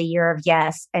called it The Year of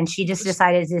Yes. And she just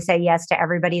decided to say yes to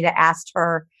everybody that asked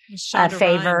her a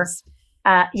favor.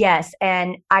 Yes.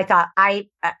 And I thought, I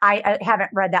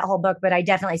haven't read that whole book, but I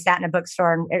definitely sat in a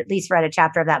bookstore and at least read a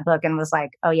chapter of that book and was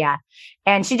like, oh yeah.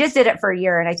 And she just did it for a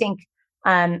year. And I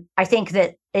think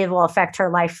that it will affect her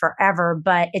life forever.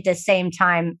 But at the same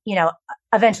time,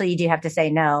 eventually you do have to say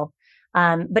no.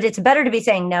 But it's better to be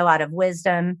saying no out of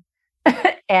wisdom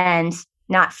and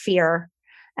not fear.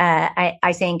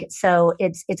 I think so.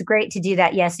 It's great to do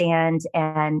that. Yes. And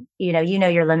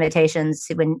your limitations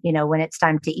when it's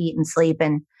time to eat and sleep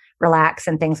and relax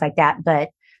and things like that. But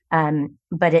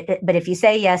if you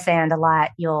say yes and a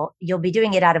lot, you'll be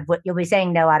doing it you'll be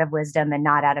saying no out of wisdom and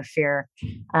not out of fear.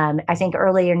 I think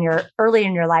early in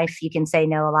your life, you can say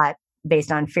no a lot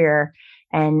based on fear,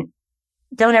 and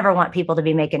don't ever want people to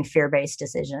be making fear-based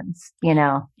decisions,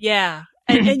 Yeah.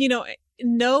 And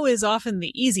no is often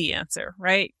the easy answer,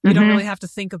 right? You don't really have to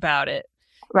think about it.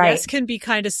 Right. Yes can be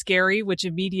kind of scary, which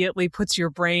immediately puts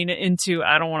your brain into,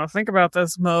 I don't want to think about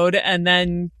this mode. And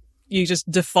then you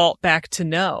just default back to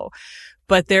no.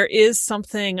 But there is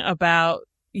something about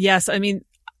yes. I mean,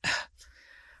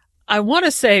 I want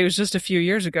to say it was just a few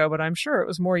years ago, but I'm sure it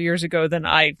was more years ago than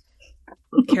I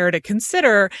care to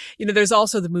consider. There's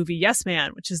also the movie Yes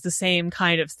Man, which is the same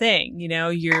kind of thing.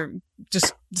 You're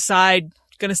just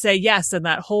going to say yes. And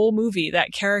that whole movie,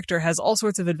 that character has all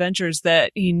sorts of adventures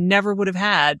that he never would have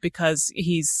had because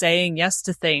he's saying yes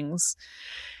to things.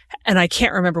 And I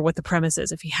can't remember what the premise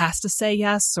is, if he has to say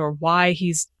yes or why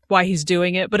he's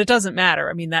doing it, but it doesn't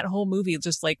matter. I mean, that whole movie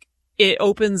just it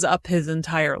opens up his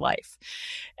entire life.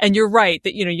 And you're right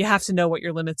that, you have to know what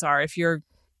your limits are. If you're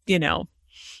going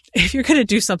to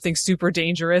do something super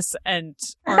dangerous and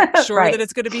aren't sure right. that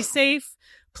it's going to be safe,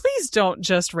 please don't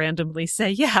just randomly say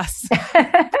yes.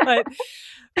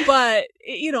 But,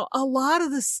 a lot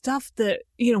of the stuff that,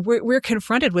 we're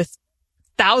confronted with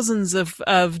thousands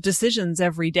of decisions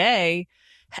every day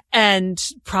and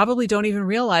probably don't even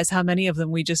realize how many of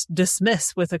them we just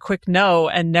dismiss with a quick no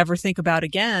and never think about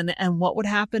again. And what would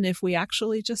happen if we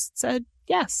actually just said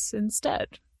yes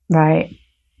instead? Right.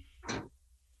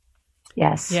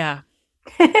 Yes. Yeah.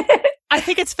 I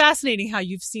think it's fascinating how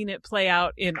you've seen it play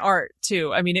out in art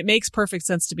too. I mean, it makes perfect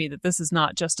sense to me that this is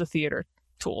not just a theater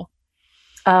tool.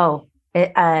 Oh,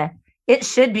 it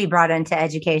should be brought into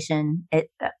education,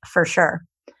 for sure.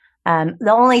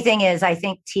 The only thing is, I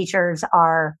think teachers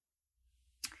are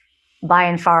by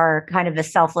and far kind of a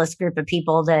selfless group of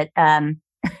people that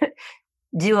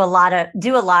do a lot of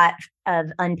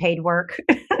unpaid work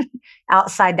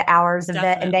outside the hours of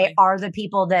that, and they are the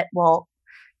people that will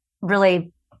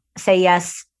really say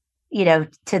yes, to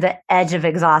the edge of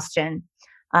exhaustion.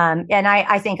 And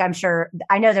I'm sure,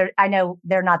 I know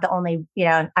they're not the only,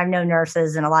 I know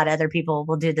nurses and a lot of other people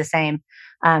will do the same.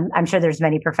 I'm sure there's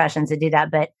many professions that do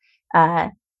that, but,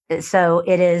 so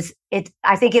I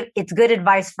think it's good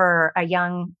advice for a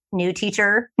young new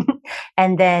teacher.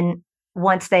 And then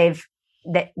once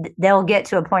they'll get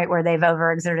to a point where they've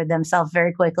overexerted themselves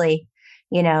very quickly,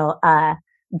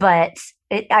 but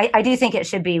I do think it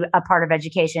should be a part of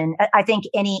education. I think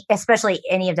especially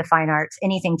any of the fine arts,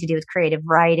 anything to do with creative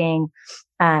writing,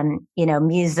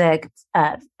 music,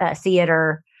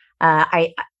 theater.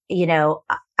 I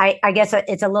guess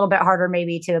it's a little bit harder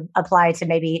maybe to apply to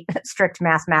maybe strict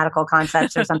mathematical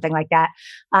concepts or something like that.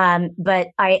 But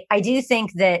I do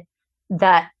think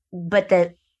but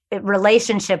the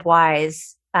relationship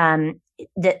wise,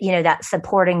 that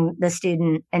supporting the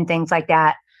student and things like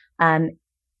that,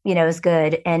 is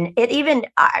good. And it even,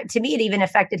 to me, it even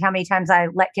affected how many times I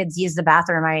let kids use the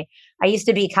bathroom. I used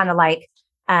to be kind of like,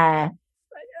 a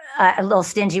little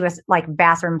stingy with like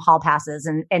bathroom hall passes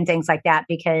and things like that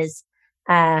because,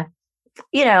 I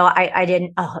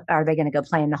didn't, are they going to go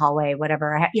play in the hallway,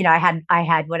 whatever. I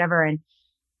had whatever. And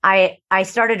I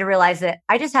started to realize that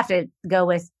I just have to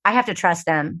I have to trust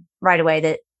them right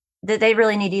away that they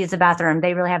really need to use the bathroom.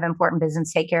 They really have important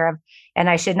business to take care of. And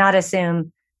I should not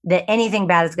assume that anything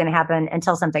bad is going to happen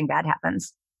until something bad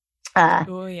happens.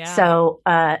 So,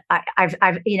 it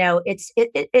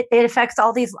affects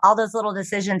all those little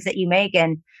decisions that you make.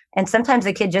 And sometimes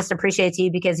the kid just appreciates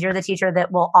you because you're the teacher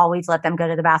that will always let them go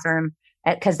to the bathroom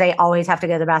because they always have to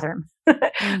go to the bathroom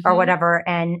or whatever.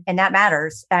 And that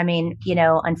matters. I mean,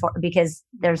 because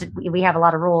we have a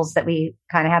lot of rules that we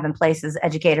kind of have in place as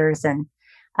educators. And,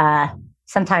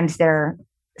 sometimes they're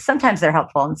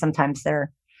helpful and sometimes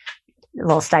they're a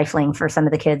little stifling for some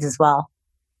of the kids as well.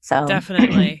 So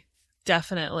definitely.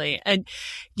 And,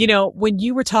 when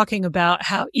you were talking about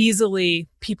how easily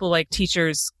people like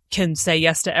teachers can say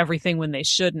yes to everything when they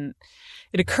shouldn't,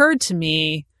 it occurred to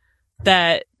me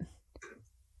that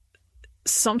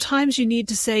sometimes you need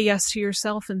to say yes to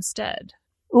yourself instead.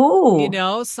 Ooh.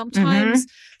 Sometimes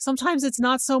it's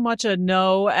not so much a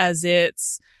no as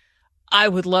it's, I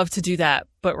would love to do that,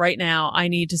 but right now I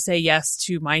need to say yes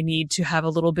to my need to have a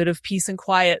little bit of peace and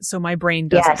quiet so my brain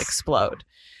doesn't explode.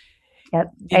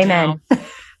 Yep. Amen.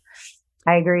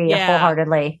 I agree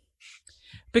wholeheartedly.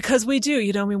 Because we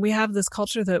do, we have this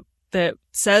culture that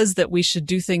says that we should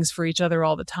do things for each other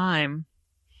all the time,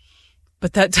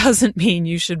 but that doesn't mean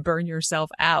you should burn yourself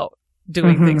out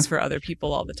doing things for other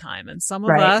people all the time. And some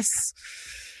of us,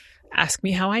 ask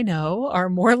me how I know, are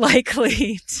more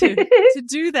likely to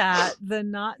do that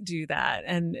than not do that.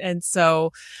 And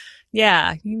so,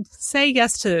 yeah, you say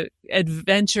yes to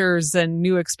adventures and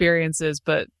new experiences,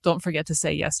 but don't forget to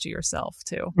say yes to yourself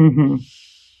too. Mm-hmm.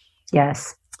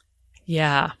 Yes.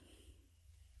 Yeah.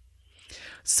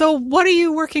 So what are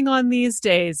you working on these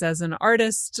days as an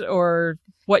artist, or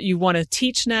what you want to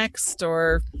teach next,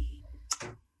 or?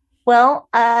 Well,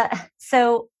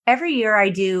 so every year I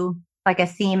do like a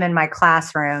theme in my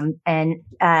classroom, and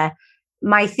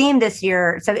my theme this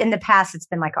year, so in the past it's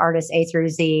been like artists A through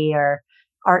Z or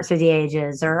art through the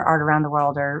ages or art around the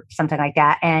world or something like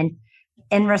that. And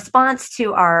in response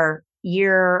to our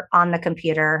year on the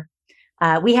computer,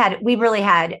 we really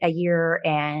had a year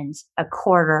and a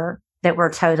quarter that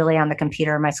were totally on the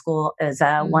computer. My school is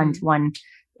one-to-one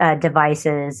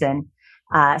devices. And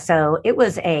so it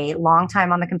was a long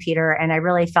time on the computer. And I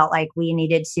really felt like we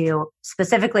needed to,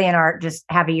 specifically in art, just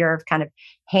have a year of kind of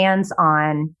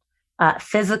hands-on,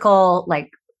 physical, like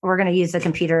we're going to use the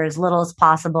computer as little as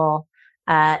possible,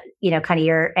 kind of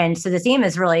year. And so the theme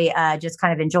is really just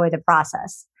kind of enjoy the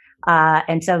process.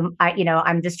 And so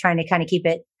I'm just trying to kind of keep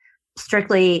it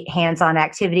strictly hands-on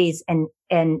activities, and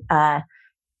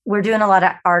we're doing a lot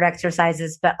of art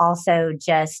exercises, but also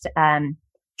just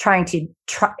trying to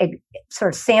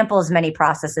sort of sample as many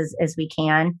processes as we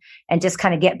can and just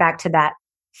kind of get back to that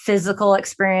physical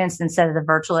experience instead of the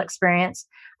virtual experience.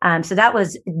 So that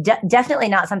was definitely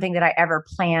not something that I ever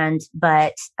planned,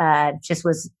 but just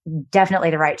was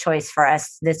definitely the right choice for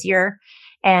us this year.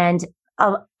 And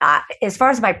as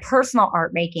far as my personal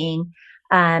art making,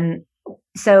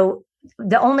 so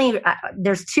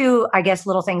there's two, I guess,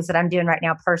 little things that I'm doing right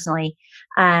now personally.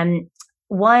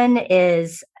 One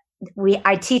is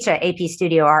I teach an AP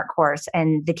Studio art course,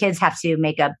 and the kids have to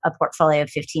make a portfolio of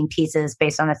 15 pieces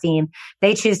based on a theme.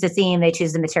 They choose the theme, they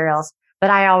choose the materials, but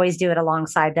I always do it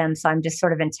alongside them. So I'm just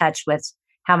sort of in touch with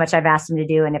how much I've asked them to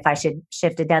do and if I should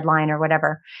shift a deadline or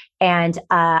whatever. And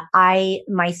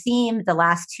my theme the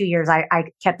last 2 years, I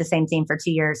kept the same theme for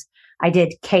 2 years. I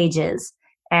did cages,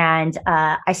 and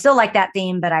I still like that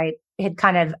theme, but I had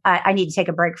kind of I need to take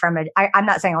a break from it. I'm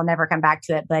not saying I'll never come back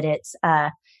to it, but it's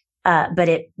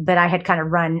but I had kind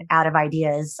of run out of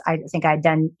ideas. I think I'd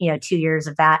done 2 years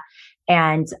of that,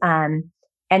 and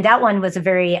that one was a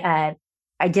very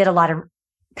I did a lot of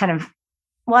kind of,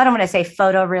 well, I don't want to say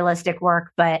photorealistic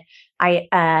work, but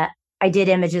I did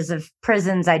images of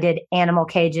prisons. I did animal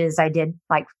cages. I did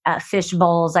like fish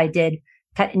bowls. I did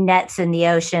nets in the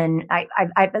ocean. I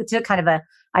took kind of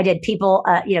I did people,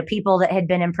 people that had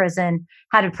been in prison,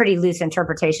 had a pretty loose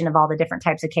interpretation of all the different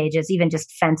types of cages, even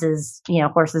just fences,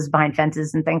 horses behind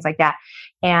fences and things like that.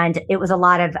 And it was a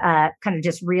lot of kind of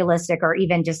just realistic or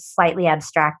even just slightly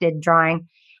abstracted drawing.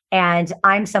 And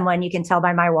I'm someone, you can tell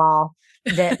by my wall,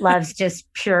 that loves just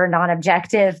pure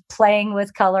non-objective playing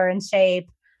with color and shape.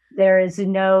 There is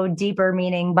no deeper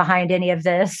meaning behind any of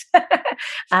this.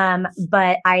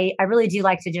 But I really do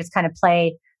like to just kind of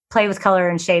play with color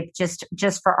and shape just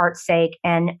for art's sake.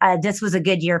 And this was a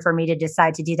good year for me to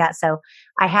decide to do that. So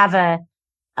I have a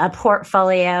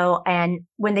portfolio, and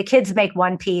when the kids make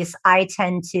one piece, I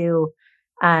tend to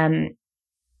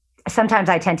sometimes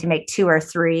I tend to make 2 or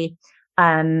 3.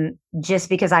 Just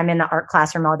because I'm in the art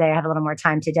classroom all day, I have a little more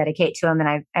time to dedicate to them,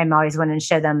 and I'm always wanting to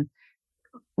show them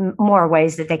more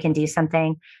ways that they can do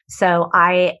something. So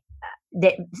I've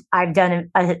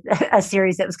done a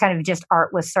series that was kind of just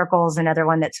art with circles, another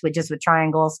one that's just with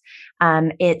triangles.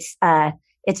 It's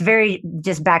very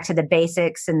just back to the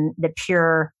basics and the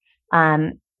pure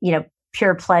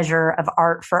pleasure of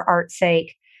art for art's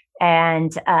sake.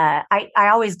 And I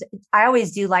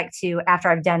always do like to, after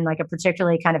I've done like a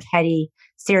particularly kind of heady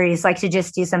series, like to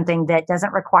just do something that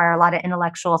doesn't require a lot of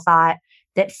intellectual thought,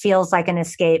 that feels like an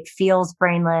escape, feels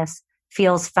brainless,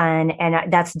 feels fun.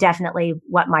 And that's definitely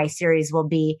what my series will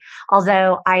be.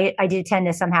 Although I do tend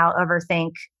to somehow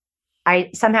overthink.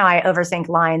 I overthink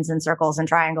lines and circles and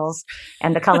triangles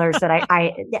and the colors that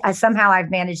I somehow I've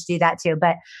managed to do that too.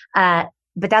 But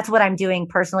that's what I'm doing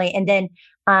personally. And then,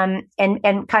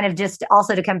 and kind of just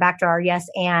also to come back to our yes,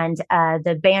 and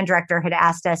the band director had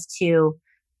asked us to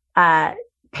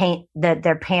paint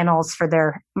their panels for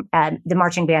the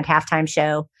marching band halftime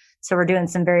show. So we're doing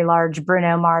some very large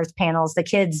Bruno Mars panels. The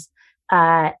kids,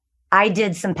 I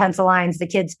did some pencil lines. The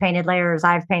kids painted layers.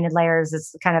 I've painted layers.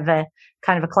 It's kind of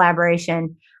a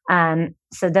collaboration.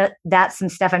 So that's some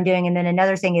stuff I'm doing. And then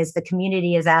another thing is the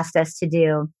community has asked us to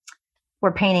do.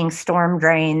 We're painting storm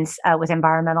drains with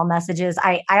environmental messages.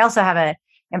 I also have a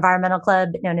environmental club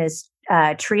known as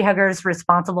Tree Huggers,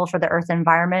 responsible for the earth and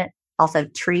environment, also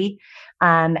tree.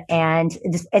 And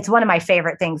it's one of my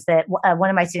favorite things that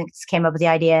one of my students came up with the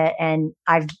idea, and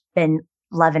I've been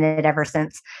loving it ever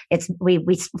since. We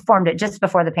formed it just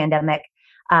before the pandemic.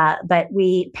 But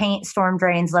we paint storm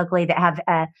drains locally that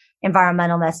have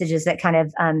environmental messages that kind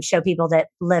of show people that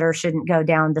litter shouldn't go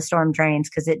down the storm drains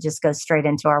because it just goes straight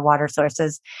into our water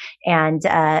sources. And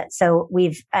so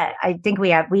we've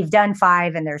done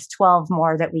 5, and there's 12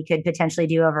 more that we could potentially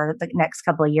do over the next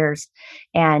couple of years.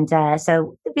 And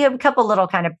so we have a couple little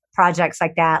kind of projects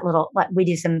like that. We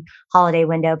do some holiday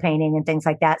window painting and things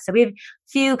like that. So we have a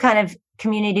few kind of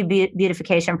community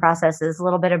beautification processes, a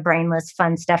little bit of brainless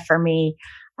fun stuff for me.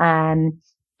 And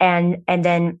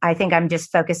then I think I'm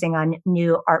just focusing on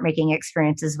new art making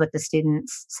experiences with the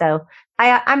students. So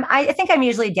I think I'm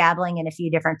usually dabbling in a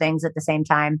few different things at the same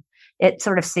time. It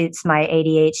sort of suits my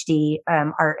ADHD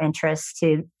art interests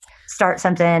to start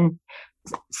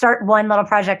one little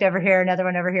project over here, another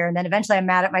one over here, and then eventually I'm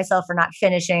mad at myself for not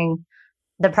finishing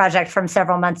the project from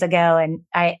several months ago, and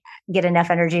I get enough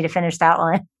energy to finish that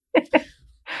one.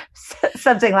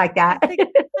 something like that.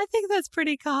 I think that's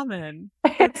pretty common.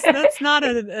 That's not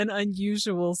an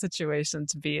unusual situation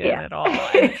to be in at all.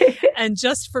 And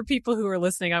just for people who are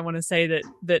listening, I want to say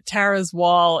that Tara's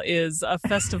wall is a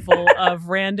festival of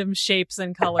random shapes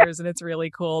and colors, and it's really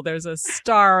cool. There's a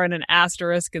star and an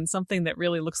asterisk and something that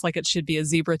really looks like it should be a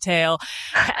zebra tail,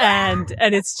 and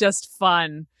it's just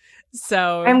fun.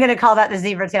 So I'm going to call that the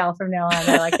zebra tail from now on.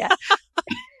 I like that.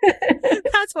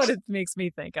 That's what it makes me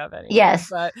think of anyway.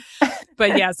 Yes.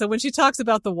 But yeah, so when she talks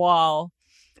about the wall,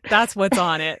 that's what's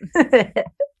on it.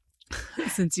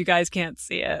 Since you guys can't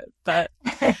see it. But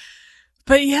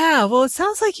yeah, well, it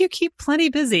sounds like you keep plenty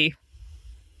busy.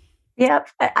 Yep.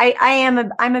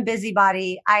 I'm a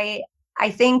busybody. I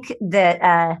think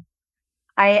that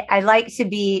I like to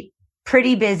be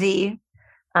pretty busy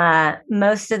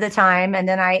most of the time, and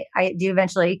then I do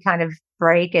eventually kind of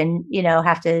break and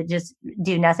have to just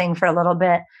do nothing for a little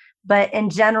bit. But in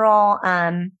general,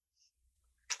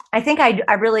 I think I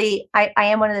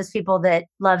am one of those people that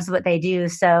loves what they do.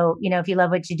 So if you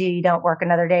love what you do, you don't work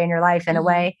another day in your life in a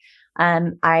way.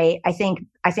 I think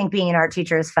being an art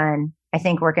teacher is fun. I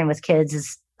think working with kids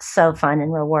is so fun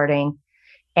and rewarding,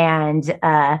 and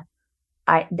I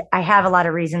have a lot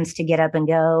of reasons to get up and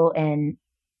go and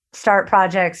start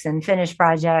projects and finish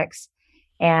projects.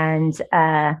 And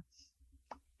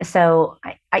so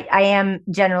I am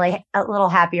generally a little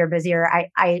happier, busier.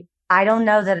 I don't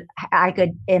know that I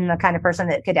am the kind of person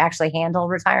that could actually handle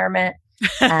retirement.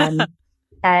 I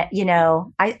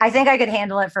think I could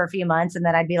handle it for a few months, and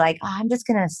then I'd be like, I'm just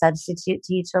going to substitute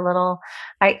teach a little.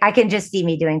 I can just see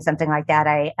me doing something like that.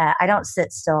 I don't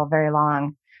sit still very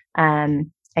long.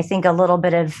 I think a little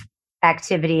bit of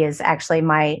activity is actually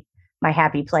my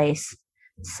happy place.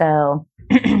 So,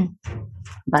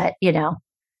 but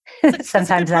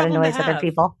sometimes that annoys other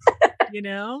people.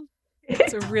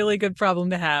 It's a really good problem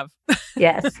to have.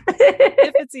 Yes.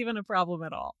 If it's even a problem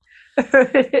at all.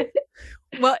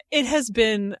 Well, it has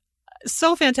been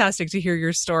so fantastic to hear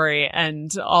your story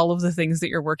and all of the things that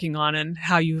you're working on and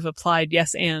how you've applied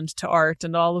Yes and to art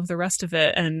and all of the rest of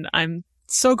it. And I'm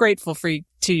so grateful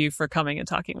to you for coming and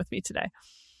talking with me today.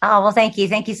 Oh, well, thank you.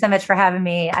 Thank you so much for having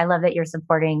me. I love that you're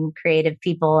supporting creative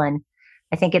people, and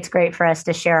I think it's great for us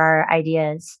to share our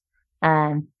ideas.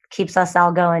 Keeps us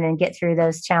all going and get through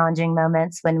those challenging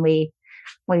moments when we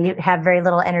have very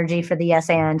little energy for the yes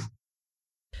and.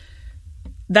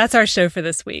 That's our show for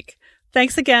this week.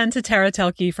 Thanks again to Tara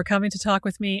Telke for coming to talk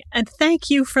with me, and thank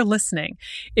you for listening.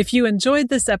 If you enjoyed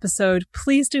this episode,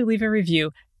 please do leave a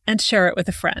review and share it with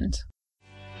a friend.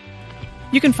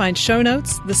 You can find show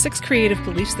notes, the 6 creative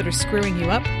beliefs that are screwing you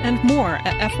up, and more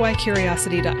at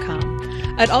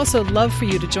fycuriosity.com. I'd also love for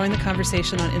you to join the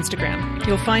conversation on Instagram.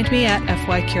 You'll find me at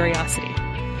fycuriosity.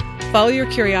 Follow Your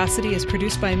Curiosity is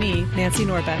produced by me, Nancy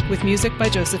Norbeck, with music by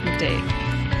Joseph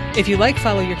McDade. If you like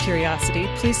Follow Your Curiosity,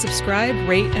 please subscribe,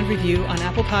 rate, and review on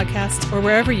Apple Podcasts or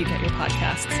wherever you get your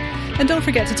podcasts. And don't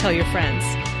forget to tell your friends.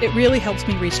 It really helps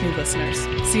me reach new listeners.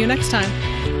 See you next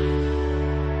time.